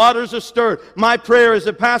where the waters are stirred. My prayer as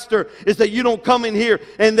a pastor is that you don't come in here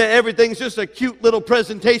and that everything's just a cute little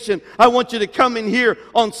presentation. I want you to come in here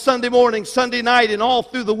on Sunday morning, Sunday night, and all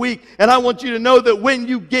through the week. And I want you to know that when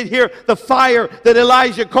you get here, the fire that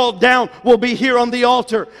Elijah called down will be here on the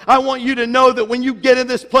altar. I want you to know that when you get in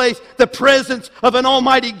this place, the presence of an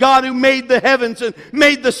almighty God who made the heavens and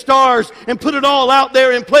made the stars and put it all out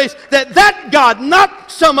there in place, that God,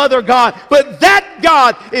 not some other God, but that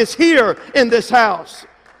God is here in this house.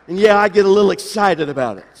 And yeah, I get a little excited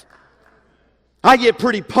about it. I get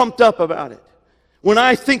pretty pumped up about it. When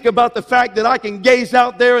I think about the fact that I can gaze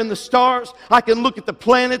out there in the stars, I can look at the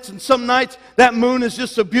planets, and some nights that moon is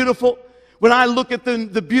just so beautiful. When I look at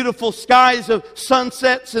the beautiful skies of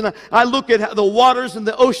sunsets, and I look at the waters and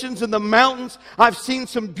the oceans and the mountains, I've seen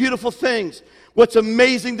some beautiful things. What's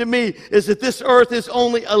amazing to me is that this earth is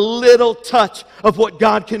only a little touch of what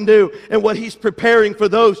God can do and what He's preparing for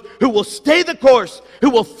those who will stay the course, who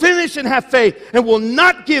will finish and have faith, and will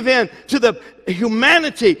not give in to the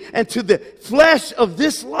humanity and to the flesh of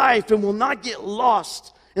this life, and will not get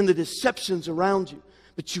lost in the deceptions around you.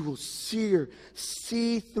 But you will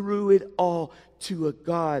see through it all to a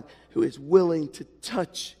God who is willing to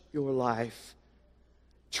touch your life,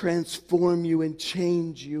 transform you and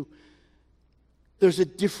change you. There's a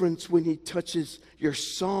difference when He touches your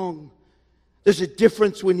song. There's a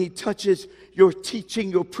difference when He touches your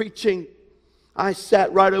teaching, your preaching. I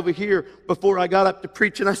sat right over here before I got up to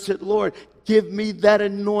preach, and I said, Lord, give me that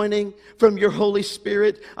anointing from your Holy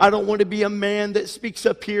Spirit. I don't want to be a man that speaks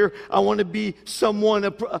up here. I want to be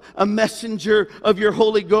someone, a messenger of your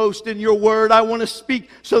Holy Ghost and your word. I want to speak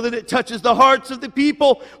so that it touches the hearts of the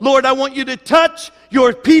people. Lord, I want you to touch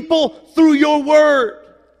your people through your word.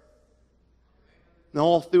 And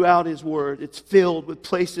all throughout His Word, it's filled with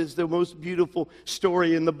places. The most beautiful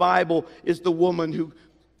story in the Bible is the woman who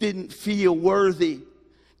didn't feel worthy,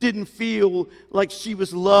 didn't feel like she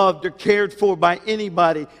was loved or cared for by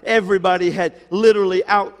anybody. Everybody had literally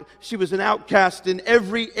she was an outcast in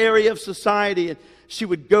every area of society. And she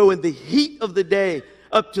would go in the heat of the day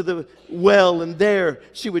up to the well, and there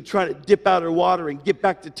she would try to dip out her water and get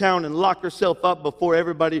back to town and lock herself up before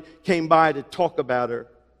everybody came by to talk about her.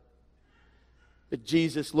 But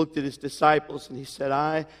Jesus looked at His disciples and He said,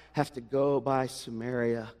 I have to go by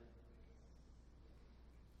Samaria.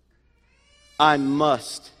 I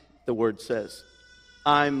must, the word says,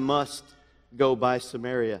 I must go by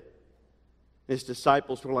Samaria. His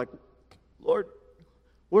disciples were like, Lord,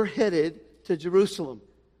 we're headed to Jerusalem.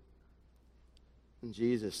 And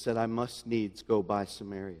Jesus said, I must needs go by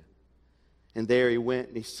Samaria. And there He went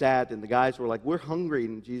and He sat, and the guys were like, we're hungry.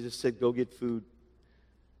 And Jesus said, go get food.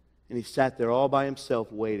 And He sat there all by Himself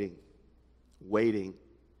waiting. Wait.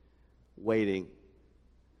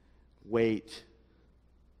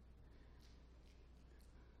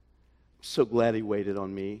 I'm so glad He waited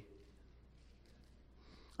on me.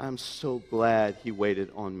 I'm so glad He waited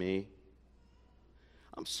on me.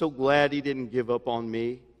 I'm so glad He didn't give up on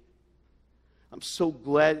me. I'm so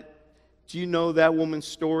glad. Do you know that woman's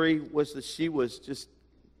story was that she was just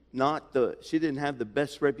she didn't have the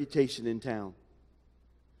best reputation in town.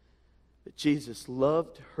 But Jesus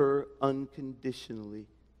loved her unconditionally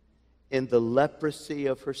in the leprosy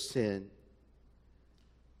of her sin.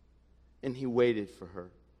 And He waited for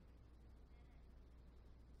her.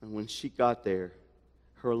 And when she got there,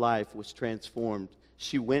 her life was transformed.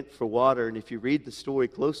 She went for water, and if you read the story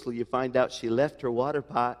closely, you find out she left her water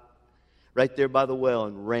pot right there by the well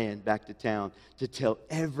and ran back to town to tell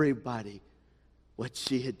everybody what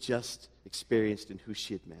she had just experienced and who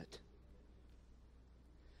she had met.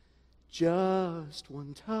 Just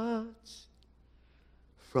one touch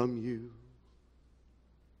from you.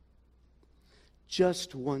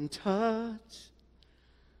 Just one touch.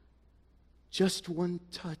 Just one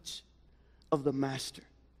touch of the Master.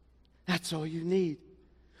 That's all you need.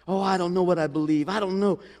 Oh, I don't know what I believe. I don't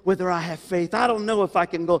know whether I have faith. I don't know if I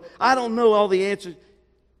can go. I don't know all the answers.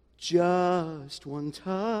 Just one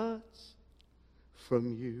touch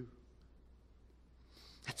from you.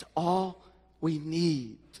 That's all we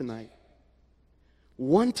need tonight.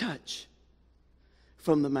 One touch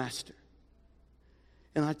from the Master.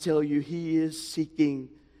 And I tell you, He is seeking,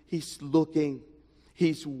 He's looking,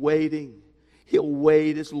 He's waiting. He'll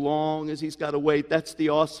wait as long as He's got to wait. That's the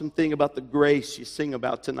awesome thing about the grace you sing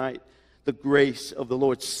about tonight. The grace of the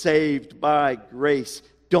Lord. Saved by grace.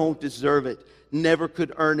 Don't deserve it. Never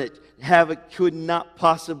could earn it. Could not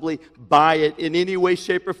possibly buy it in any way,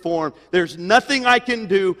 shape, or form. There's nothing I can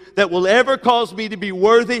do that will ever cause me to be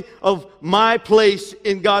worthy of my place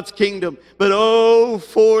in God's kingdom. But oh,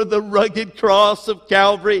 for the rugged cross of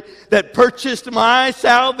Calvary that purchased my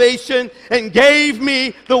salvation and gave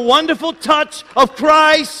me the wonderful touch of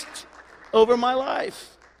Christ over my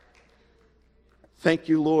life. Thank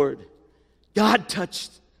you, Lord. God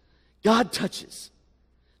touches.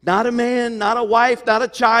 Not a man, not a wife, not a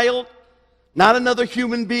child, not another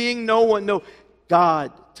human being, no one, no.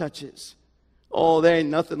 God touches. Oh, there ain't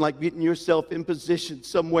nothing like getting yourself in position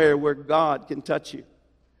somewhere where God can touch you.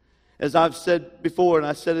 As I've said before, and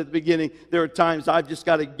I said at the beginning, there are times I've just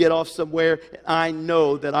got to get off somewhere, and I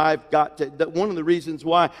know that I've got to. That one of the reasons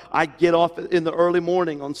why I get off in the early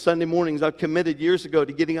morning on Sunday mornings, I've committed years ago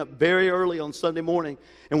to getting up very early on Sunday morning.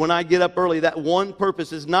 And when I get up early, that one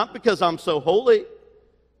purpose is not because I'm so holy,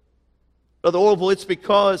 Brother Orville, it's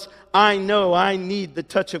because I know I need the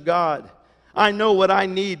touch of God. I know what I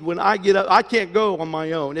need when I get up. I can't go on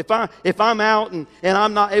my own. If I'm out and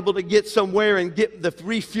I'm not able to get somewhere and get the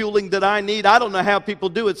refueling that I need, I don't know how people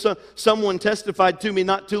do it. So, someone testified to me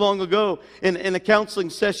not too long ago in a counseling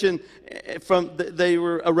session they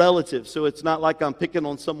were a relative, so it's not like I'm picking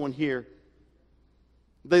on someone here.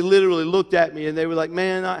 They literally looked at me and they were like,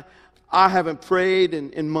 man, I haven't prayed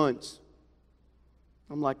in months.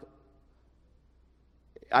 I'm like,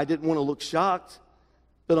 I didn't want to look shocked,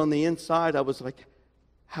 but on the inside, I was like,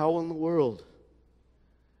 how in the world?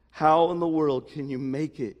 How in the world can you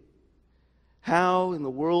make it? How in the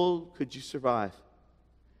world could you survive?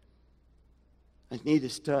 I need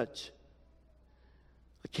His touch.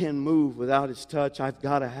 I can't move without His touch. I've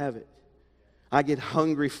got to have it. I get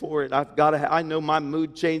hungry for it. I know my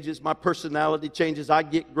mood changes. My personality changes. I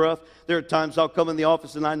get gruff. There are times I'll come in the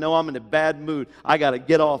office and I know I'm in a bad mood. I got to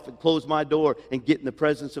get off and close my door and get in the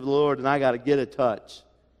presence of the Lord, and I got to get a touch.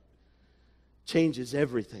 Changes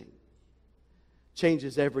everything.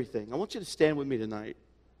 Changes everything. I want you to stand with me tonight.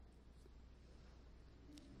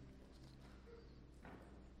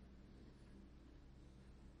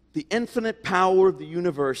 The infinite power of the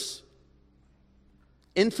universe,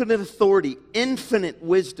 infinite authority, infinite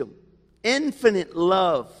wisdom, infinite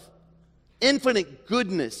love, infinite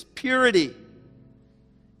goodness, purity,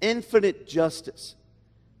 infinite justice,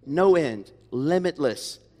 no end,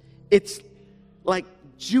 limitless. It's like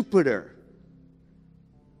Jupiter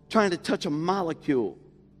trying to touch a molecule,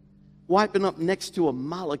 wiping up next to a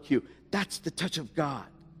molecule. That's the touch of God.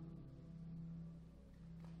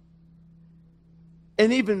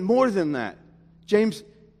 And even more than that, James,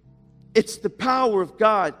 it's the power of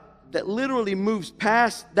God that literally moves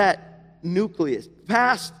past that nucleus,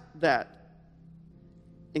 past that,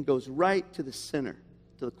 and goes right to the center,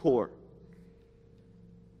 to the core.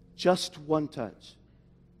 Just one touch.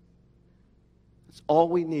 That's all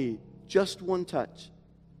we need. Just one touch.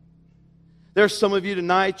 There's some of you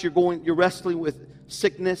tonight, you're wrestling with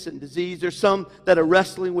sickness and disease. There's some that are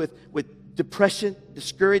wrestling with depression,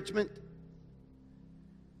 discouragement.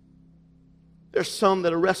 There's some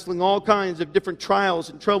that are wrestling all kinds of different trials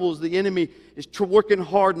and troubles. The enemy is working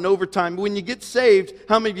hard and overtime. When you get saved,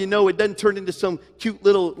 how many of you know it doesn't turn into some cute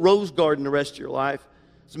little rose garden the rest of your life?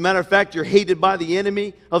 As a matter of fact, you're hated by the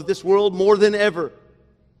enemy of this world more than ever.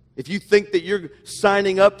 If you think that you're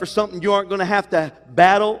signing up for something you aren't going to have to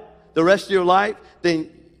battle the rest of your life, then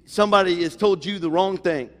somebody has told you the wrong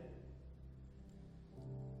thing.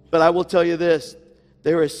 But I will tell you this.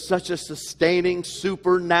 There is such a sustaining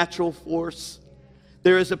supernatural force.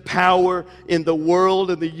 There is a power in the world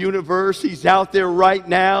and the universe. He's out there right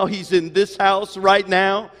now. He's in this house right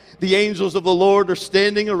now. The angels of the Lord are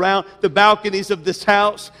standing around the balconies of this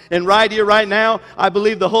house. And right here, right now, I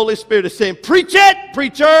believe the Holy Spirit is saying, preach it,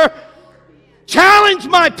 preacher. Challenge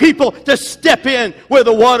my people to step in where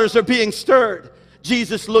the waters are being stirred.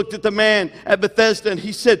 Jesus looked at the man at Bethesda and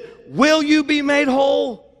He said, will you be made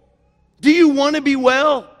whole? Do you want to be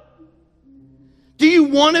well? Do you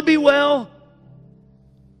want to be well?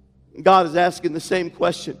 God is asking the same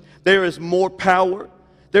question. There is more power.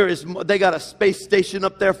 They got a space station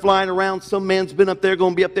up there flying around. Some man's been up there,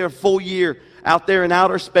 going to be up there a full year, out there in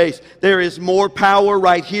outer space. There is more power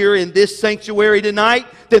right here in this sanctuary tonight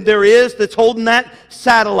than there is that's holding that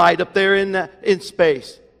satellite up there in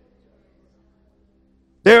space.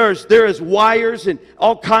 There is wires and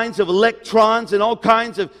all kinds of electrons and all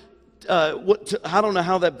kinds of, I don't know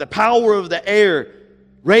how the power of the air,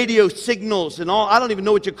 radio signals and all. I don't even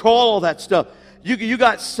know what you call all that stuff. You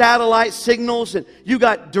got satellite signals, and you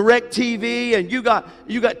got direct TV, and you got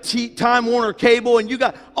Time Warner cable, and you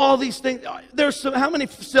got all these things. How many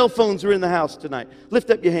cell phones are in the house tonight? Lift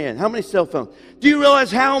up your hand. How many cell phones? Do you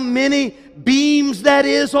realize how many beams that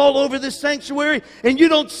is all over this sanctuary? And you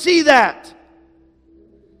don't see that.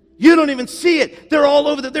 You don't even see it. They're all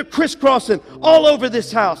over. They're crisscrossing all over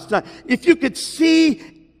this house tonight. If you could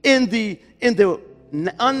see in the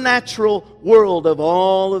unnatural world of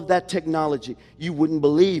all of that technology, you wouldn't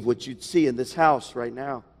believe what you'd see in this house right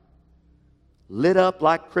now. Lit up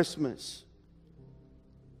like Christmas.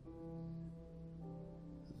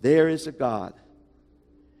 There is a God.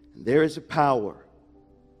 There is a power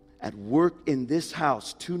at work in this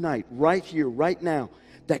house tonight, right here, right now,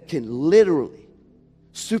 that can literally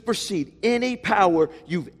supersede any power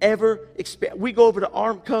you've ever experienced. We go over to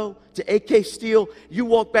Armco, to AK Steel. You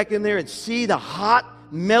walk back in there and see the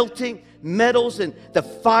hot, melting metals and the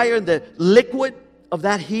fire and the liquid of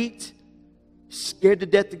that heat. Scared to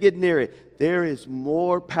death to get near it. There is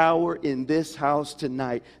more power in this house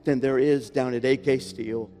tonight than there is down at AK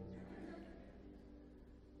Steel.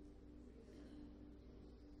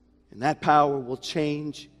 And that power will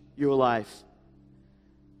change your life.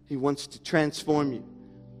 He wants to transform you.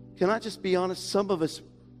 Can I just be honest? Some of us,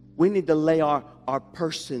 we need to lay our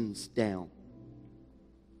persons down.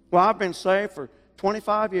 Well, I've been saved for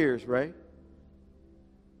 25 years, Ray.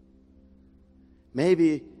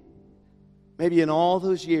 Maybe in all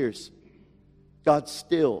those years, God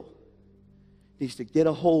still needs to get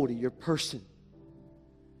a hold of your person.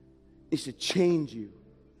 Needs to change you,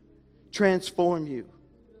 transform you,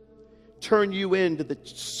 turn you into the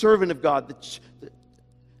servant of God,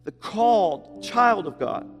 the called child of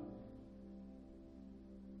God.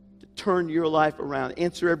 Turn your life around.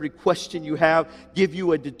 Answer every question you have. Give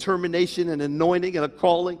you a determination, an anointing, and a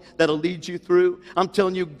calling that'll lead you through. I'm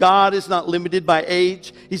telling you, God is not limited by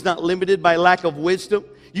age. He's not limited by lack of wisdom.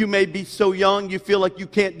 You may be so young you feel like you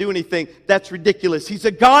can't do anything. That's ridiculous. He's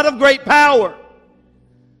a God of great power.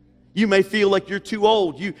 You may feel like you're too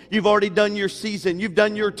old. You've already done your season. You've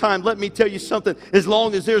done your time. Let me tell you something. As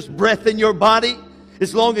long as there's breath in your body,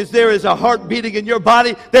 as long as there is a heart beating in your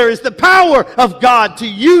body, there is the power of God to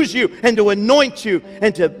use you and to anoint you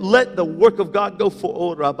and to let the work of God go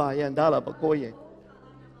forward.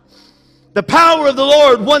 The power of the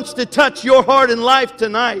Lord wants to touch your heart and life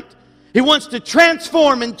tonight. He wants to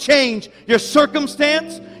transform and change your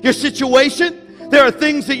circumstance, your situation. There are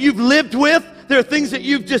things that you've lived with. There are things that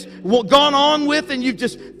you've just gone on with and you've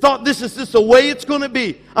just thought this is just the way it's going to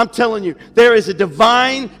be. I'm telling you, there is a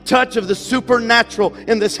divine touch of the supernatural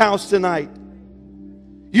in this house tonight.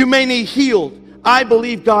 You may need healed. I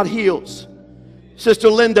believe God heals. Sister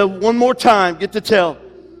Linda, one more time, get to tell.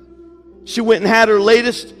 She went and had her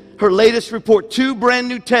latest report. 2 brand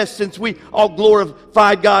new tests since we all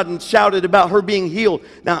glorified God and shouted about her being healed.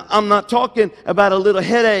 Now, I'm not talking about a little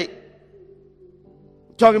headache.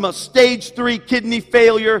 Talking about stage 3 kidney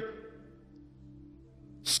failure,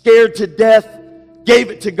 scared to death,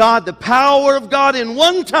 gave it to God, the power of God in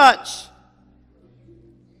one touch.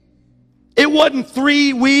 It wasn't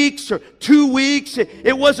 3 weeks or 2 weeks.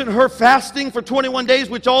 It wasn't her fasting for 21 days,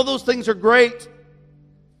 which all those things are great.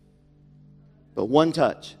 But one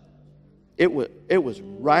touch. It was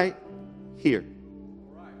right here.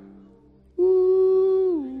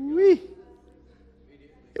 Ooh-wee.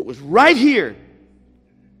 It was right here.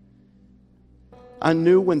 I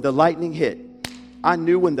knew when the lightning hit. I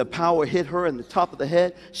knew when the power hit her in the top of the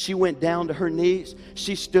head. She went down to her knees.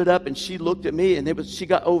 She stood up and she looked at me, and she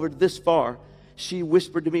got over this far. She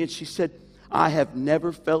whispered to me and she said, I have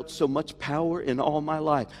never felt so much power in all my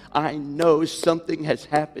life. I know something has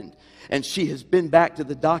happened. And she has been back to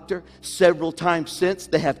the doctor several times since.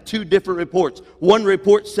 They have 2 different reports. One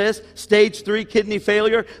report says stage 3 kidney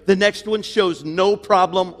failure. The next one shows no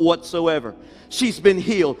problem whatsoever. She's been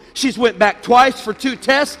healed. She's went back twice for 2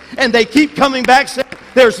 tests, and they keep coming back saying,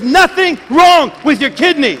 there's nothing wrong with your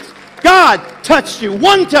kidneys. God touched you.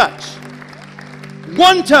 One touch.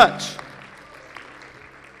 One touch.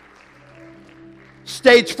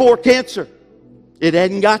 Stage 4 cancer. It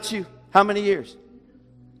hadn't got you. How many years?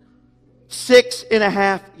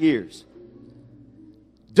 6.5 years.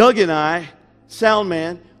 Doug and I, sound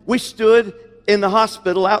man, we stood in the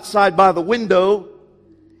hospital outside by the window,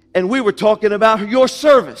 and we were talking about your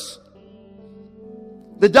service.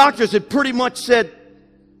 The doctors had pretty much said,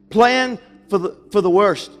 plan for the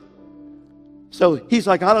worst. So he's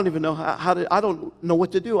like, I don't even know I don't know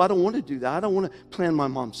what to do. I don't want to do that. I don't want to plan my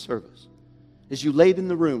mom's service. As you laid in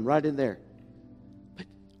the room, right in there. But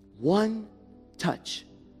one touch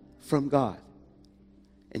from God.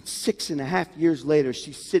 And 6.5 years later,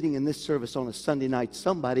 she's sitting in this service on a Sunday night.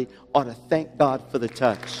 Somebody ought to thank God for the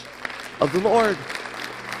touch of the Lord.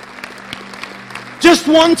 Just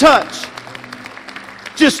one touch.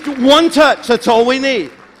 Just one touch. That's all we need.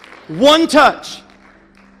 One touch.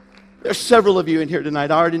 There's several of you in here tonight.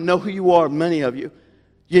 I already know who you are, many of you.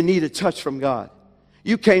 You need a touch from God.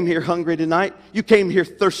 You came here hungry tonight. You came here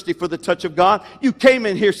thirsty for the touch of God. You came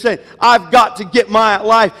in here saying, I've got to get my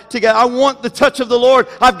life together. I want the touch of the Lord.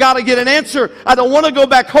 I've got to get an answer. I don't want to go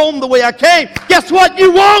back home the way I came. Guess what?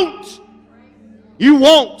 You won't. You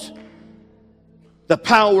won't. The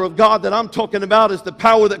power of God that I'm talking about is the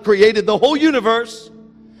power that created the whole universe.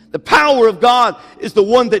 The power of God is the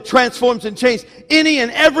one that transforms and changes any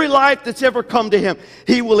and every life that's ever come to Him.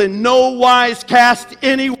 He will in no wise cast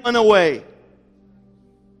anyone away.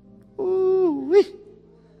 Ooh-wee.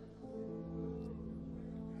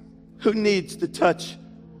 Who needs the touch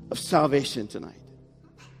of salvation tonight?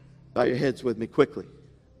 Bow your heads with me quickly.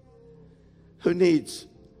 Who needs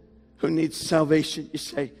salvation? You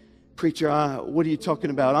say, preacher, what are you talking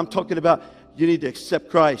about? I'm talking about you need to accept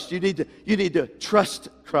Christ. You need to trust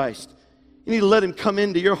Christ. You need to let Him come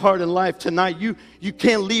into your heart and life tonight. You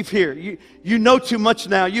can't leave here. You know too much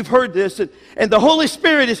now. You've heard this. And the Holy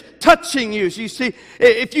Spirit is touching you. So you see,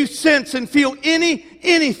 if you sense and feel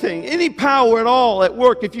anything, any power at all at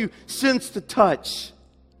work, if you sense the touch,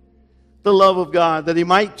 the love of God, that He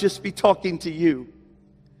might just be talking to you.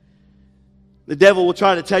 The devil will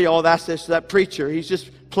try to tell you, oh, that's that preacher. He's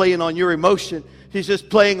just playing on your emotion. He's just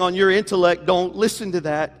playing on your intellect. Don't listen to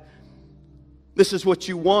that. This is what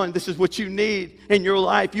you want. This is what you need in your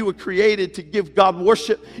life. You were created to give God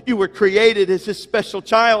worship. You were created as His special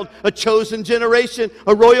child, a chosen generation,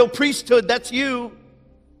 a royal priesthood. That's you.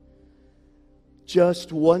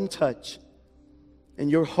 Just one touch,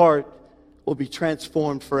 and your heart will be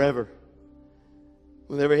transformed forever.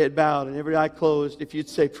 With every head bowed and every eye closed, if you'd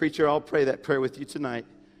say, preacher, I'll pray that prayer with you tonight.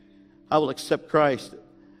 I will accept Christ.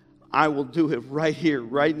 I will do it right here,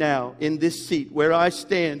 right now, in this seat where I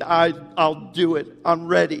stand. I'll do it. I'm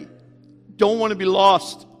ready. Don't want to be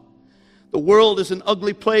lost. The world is an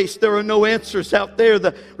ugly place. There are no answers out there.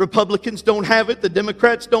 The Republicans don't have it. The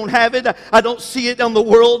Democrats don't have it. I don't see it on the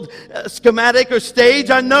world schematic or stage.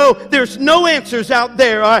 I know there's no answers out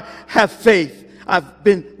there. I have faith. I've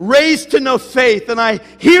been raised to know faith, and I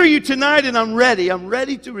hear you tonight, and I'm ready. I'm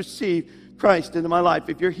ready to receive Christ into my life.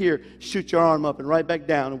 If you're here, shoot your arm up and right back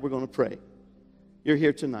down, and we're going to pray. You're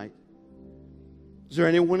here tonight. Is there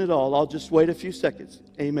anyone at all? I'll just wait a few seconds.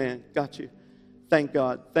 Amen. Got you. Thank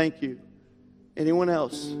God. Thank you. Anyone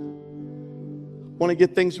else? Want to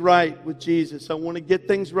get things right with Jesus. I want to get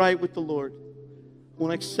things right with the Lord. I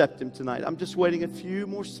want to accept Him tonight. I'm just waiting a few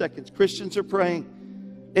more seconds. Christians are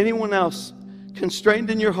praying. Anyone else constrained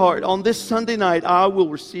in your heart? On this Sunday night, I will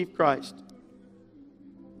receive Christ.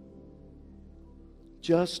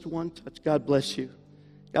 Just one touch. God bless you.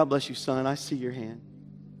 God bless you, son. I see your hand.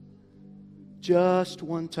 Just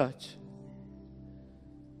one touch.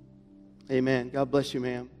 Amen. God bless you,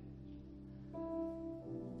 ma'am.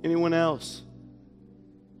 Anyone else?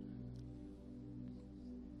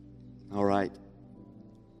 All right.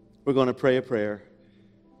 We're going to pray a prayer.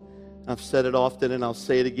 I've said it often, and I'll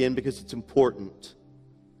say it again because it's important.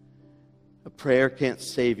 A prayer can't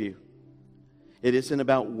save you. It isn't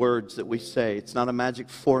about words that we say. It's not a magic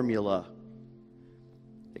formula.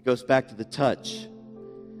 It goes back to the touch.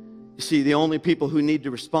 You see, the only people who need to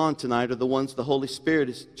respond tonight are the ones the Holy Spirit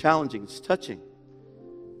is challenging. It's touching.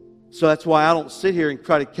 So that's why I don't sit here and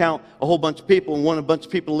try to count a whole bunch of people and want a bunch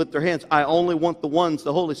of people to lift their hands. I only want the ones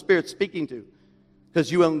the Holy Spirit's speaking to. Because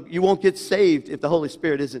you won't get saved if the Holy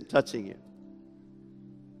Spirit isn't touching you.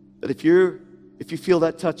 But if you feel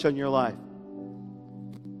that touch on your life,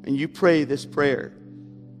 and you pray this prayer,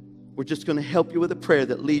 we're just going to help you with a prayer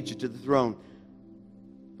that leads you to the throne.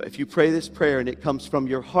 But if you pray this prayer and it comes from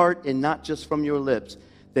your heart and not just from your lips,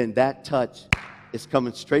 then that touch is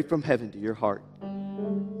coming straight from heaven to your heart.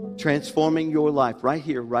 Transforming your life right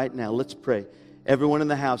here, right now. Let's pray. Everyone in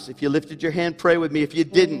the house, if you lifted your hand, pray with me. If you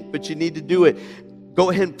didn't, but you need to do it, go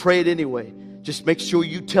ahead and pray it anyway. Just make sure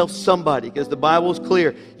you tell somebody, because the Bible is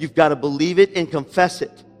clear. You've got to believe it and confess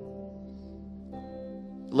it.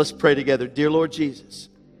 Let's pray together. Dear Lord Jesus,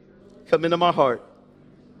 come into my heart.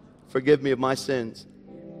 Forgive me of my sins.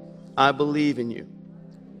 I believe in you.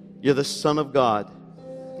 You're the Son of God.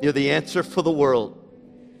 You're the answer for the world.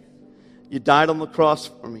 You died on the cross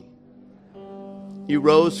for me. You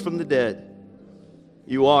rose from the dead.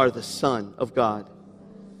 You are the Son of God.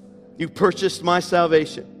 You purchased my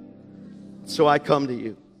salvation. So I come to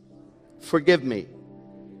you. Forgive me.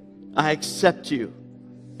 I accept you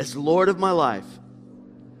as Lord of my life.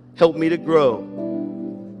 Help me to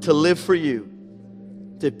grow, to live for you,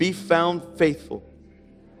 to be found faithful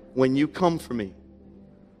when you come for me.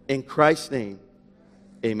 In Christ's name,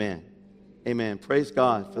 amen. Amen. Praise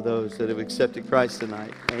God for those that have accepted Christ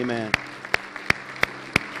tonight. Amen.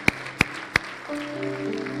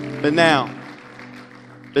 But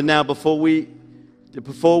now, before we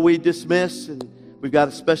dismiss, and we've got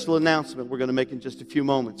a special announcement we're going to make in just a few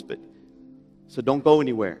moments, so don't go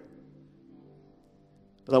anywhere.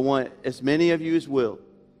 But I want as many of you as will,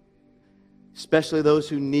 especially those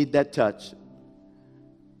who need that touch.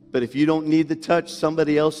 But if you don't need the touch,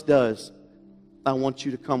 somebody else does. I want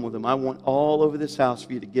you to come with them. I want all over this house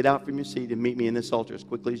for you to get out from your seat and meet me in this altar as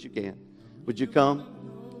quickly as you can. Would you come?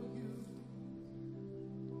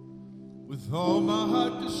 With all my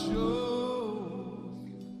heart to show,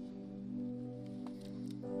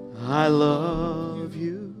 I love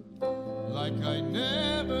you. like I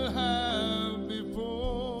never have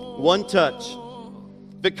before. One touch.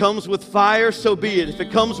 If it comes with fire, so be it. If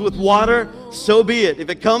it comes with water, so be it. If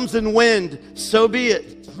it comes in wind, so be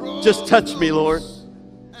it. Just touch me, Lord.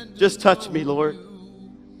 Just touch me, Lord.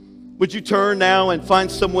 Would you turn now and find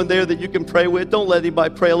someone there that you can pray with? Don't let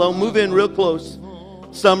anybody pray alone. Move in real close.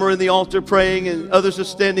 Some are in the altar praying and others are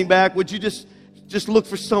standing back. Would you just look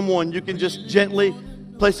for someone you can just gently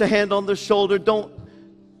place a hand on their shoulder? Don't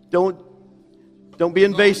be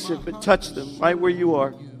invasive, but touch them right where you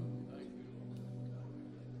are.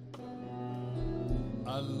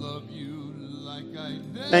 I love you like I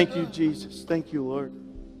never Thank you, Jesus. Thank you, Lord.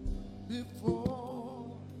 before.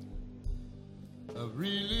 I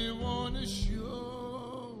really want to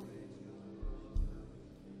show,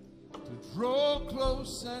 to draw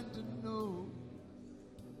close and to know.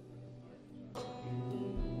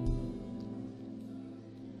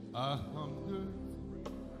 I hunger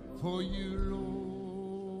for you, Lord.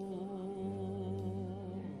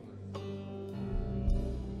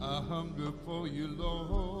 I hunger for you,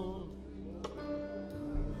 Lord.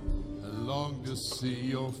 I long to see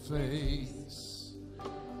your face.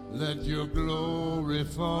 Let your glory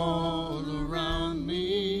fall around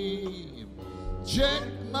me. Check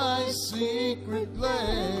my secret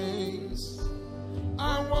place.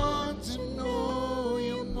 I want to know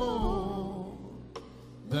you more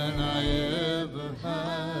than I ever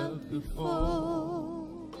have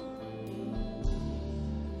before.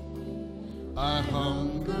 I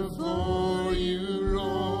hunger for you,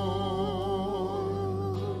 Lord.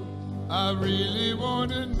 I really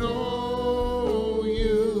want to know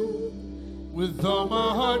you with all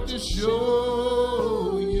my heart to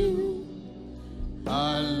show you.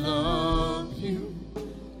 I love you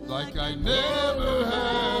like I never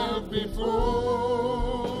have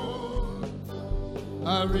before.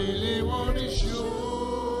 I really want to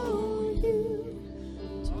show you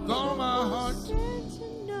with all my heart to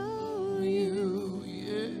know you,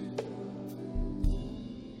 yeah.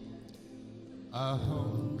 I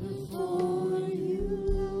hunger for you,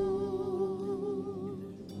 Lord.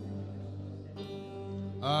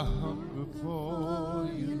 I hunger for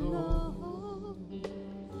you, Lord.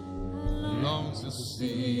 Long to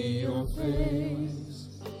see your face.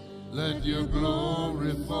 Let your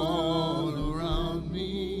glory fall around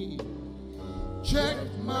me. Check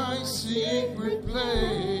my secret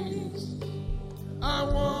place. I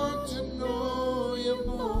want to know you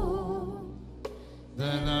more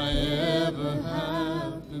than I ever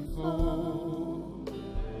have before.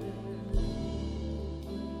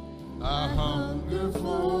 I hunger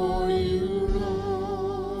for you,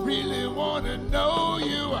 Lord. Really want to know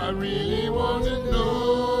you. I really want to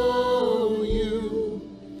know you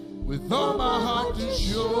with all my heart to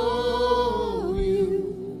show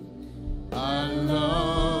you. I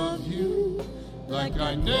love you like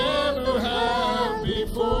I never have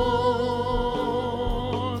before.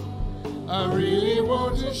 I really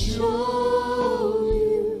want to show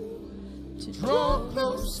you, to draw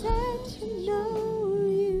close and to know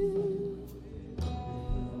you.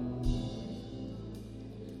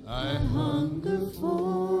 I hunger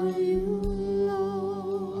for you,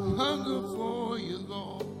 Lord. I hunger for you,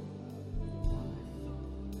 Lord.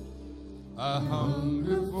 I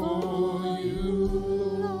hunger for you,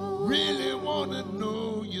 Lord. Really want to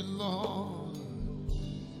know you, Lord.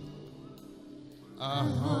 I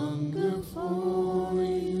hunger for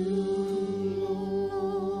you,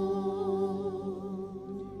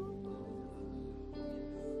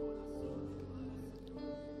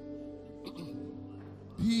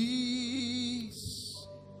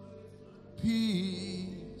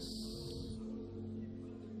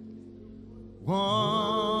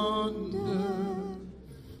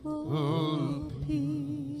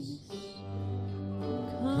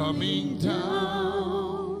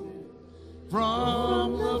 down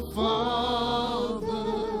from the Father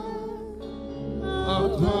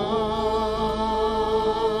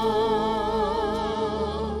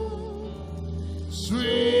above.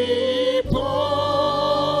 Sweep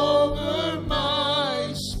over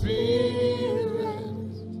my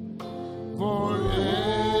spirit forever,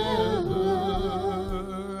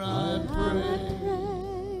 I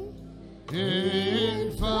pray.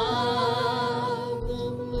 In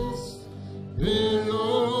fathomless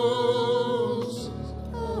billows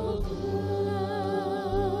of love.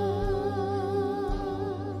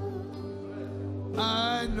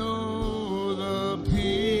 I know the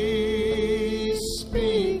peace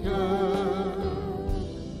speaker.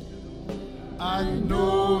 I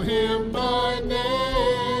know him by name.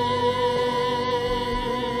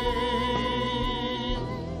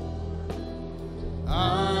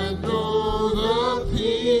 I know the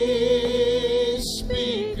peace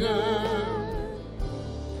speaker.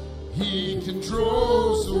 He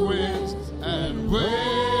controls the winds and waves.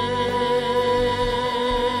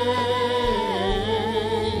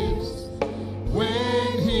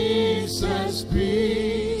 When he says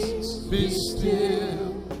peace, be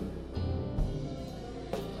still,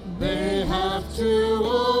 they have to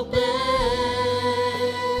obey.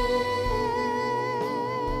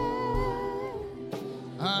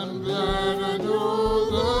 I'm glad I know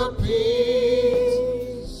the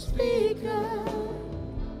peace speaker.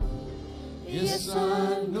 Yes,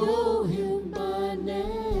 I know him by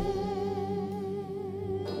name.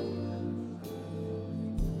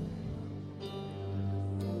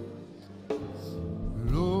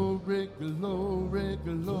 Glory, glory,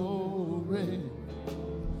 glory.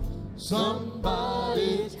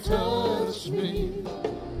 Somebody touch me.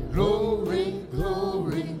 Glory,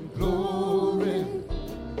 glory, glory.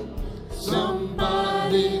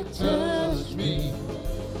 Somebody touch me.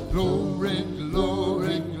 Glory,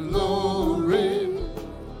 glory, glory.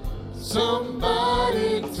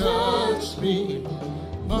 Somebody touch me.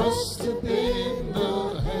 Must have been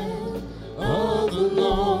the hand of the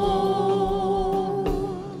Lord.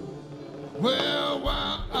 Well,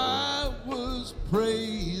 while I was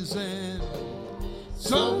praising,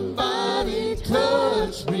 somebody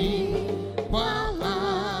touched me. While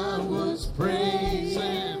I was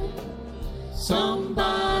praising,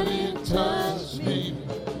 somebody touched me.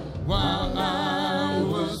 While I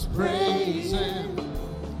was praising,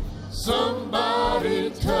 somebody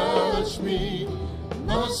touched me.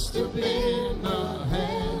 Must have been the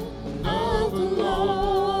hand of the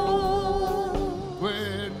Lord.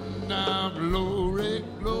 When now glory,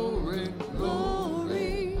 glory,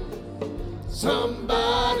 glory.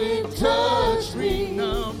 Somebody touched me.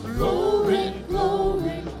 Now glory,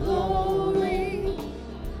 glory, glory.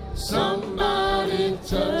 Somebody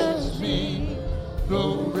touched me.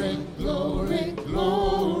 Glory, glory,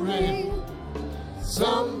 glory.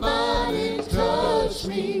 Somebody touched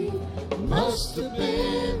me. Must have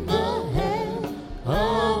been the hand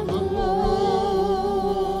of the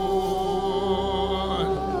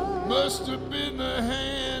Lord. Must have been the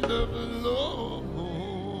hand of the Lord.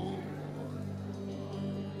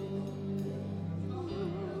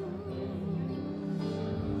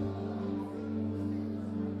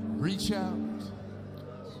 Reach out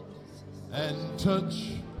and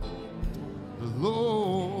touch the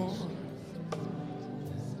Lord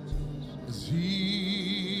as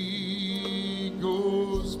he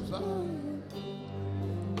goes by.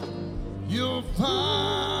 You'll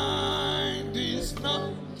find he's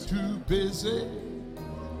not too busy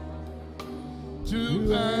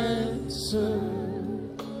to answer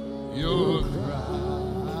your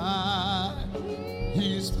cry.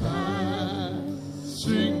 He's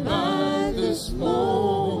passing by this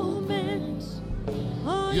moment.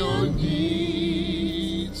 Your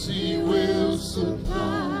needs he will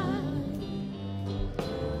supply.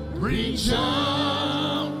 Reach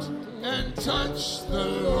out and touch the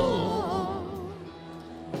Lord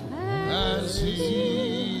as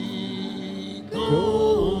he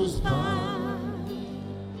goes by.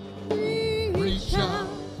 Reach out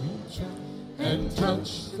and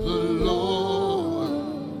touch the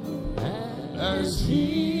Lord as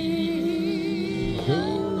he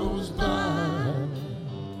goes by.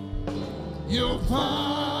 You'll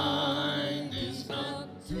find he's not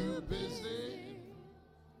too busy.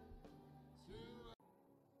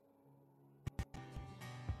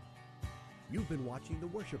 You've been watching the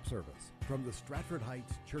worship service from the Stratford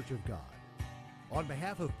Heights Church of God. On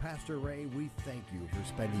behalf of Pastor Ray, we thank you for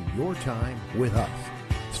spending your time with us.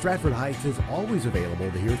 Stratford Heights is always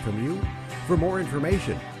available to hear from you. For more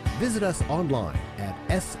information, visit us online at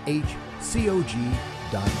shcog.com.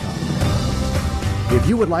 If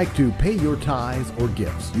you would like to pay your tithes or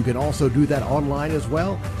gifts, you can also do that online as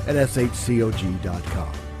well at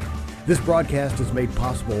shcog.com. This broadcast is made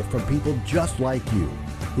possible from people just like you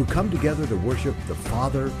who come together to worship the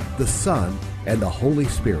Father, the Son, and the Holy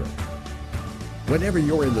Spirit. Whenever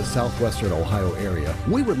you're in the southwestern Ohio area,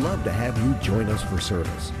 we would love to have you join us for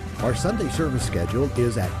service. Our Sunday service schedule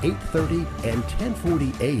is at 8:30 and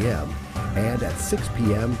 10:40 a.m. and at 6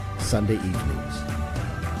 p.m. Sunday evenings.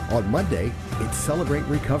 On Monday, it's Celebrate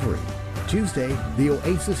Recovery. Tuesday, the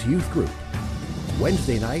Oasis Youth Group.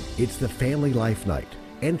 Wednesday night, it's the Family Life Night.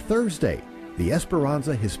 And Thursday, the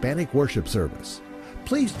Esperanza Hispanic Worship Service.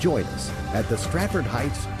 Please join us at the Stratford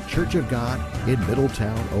Heights Church of God in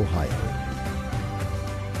Middletown, Ohio.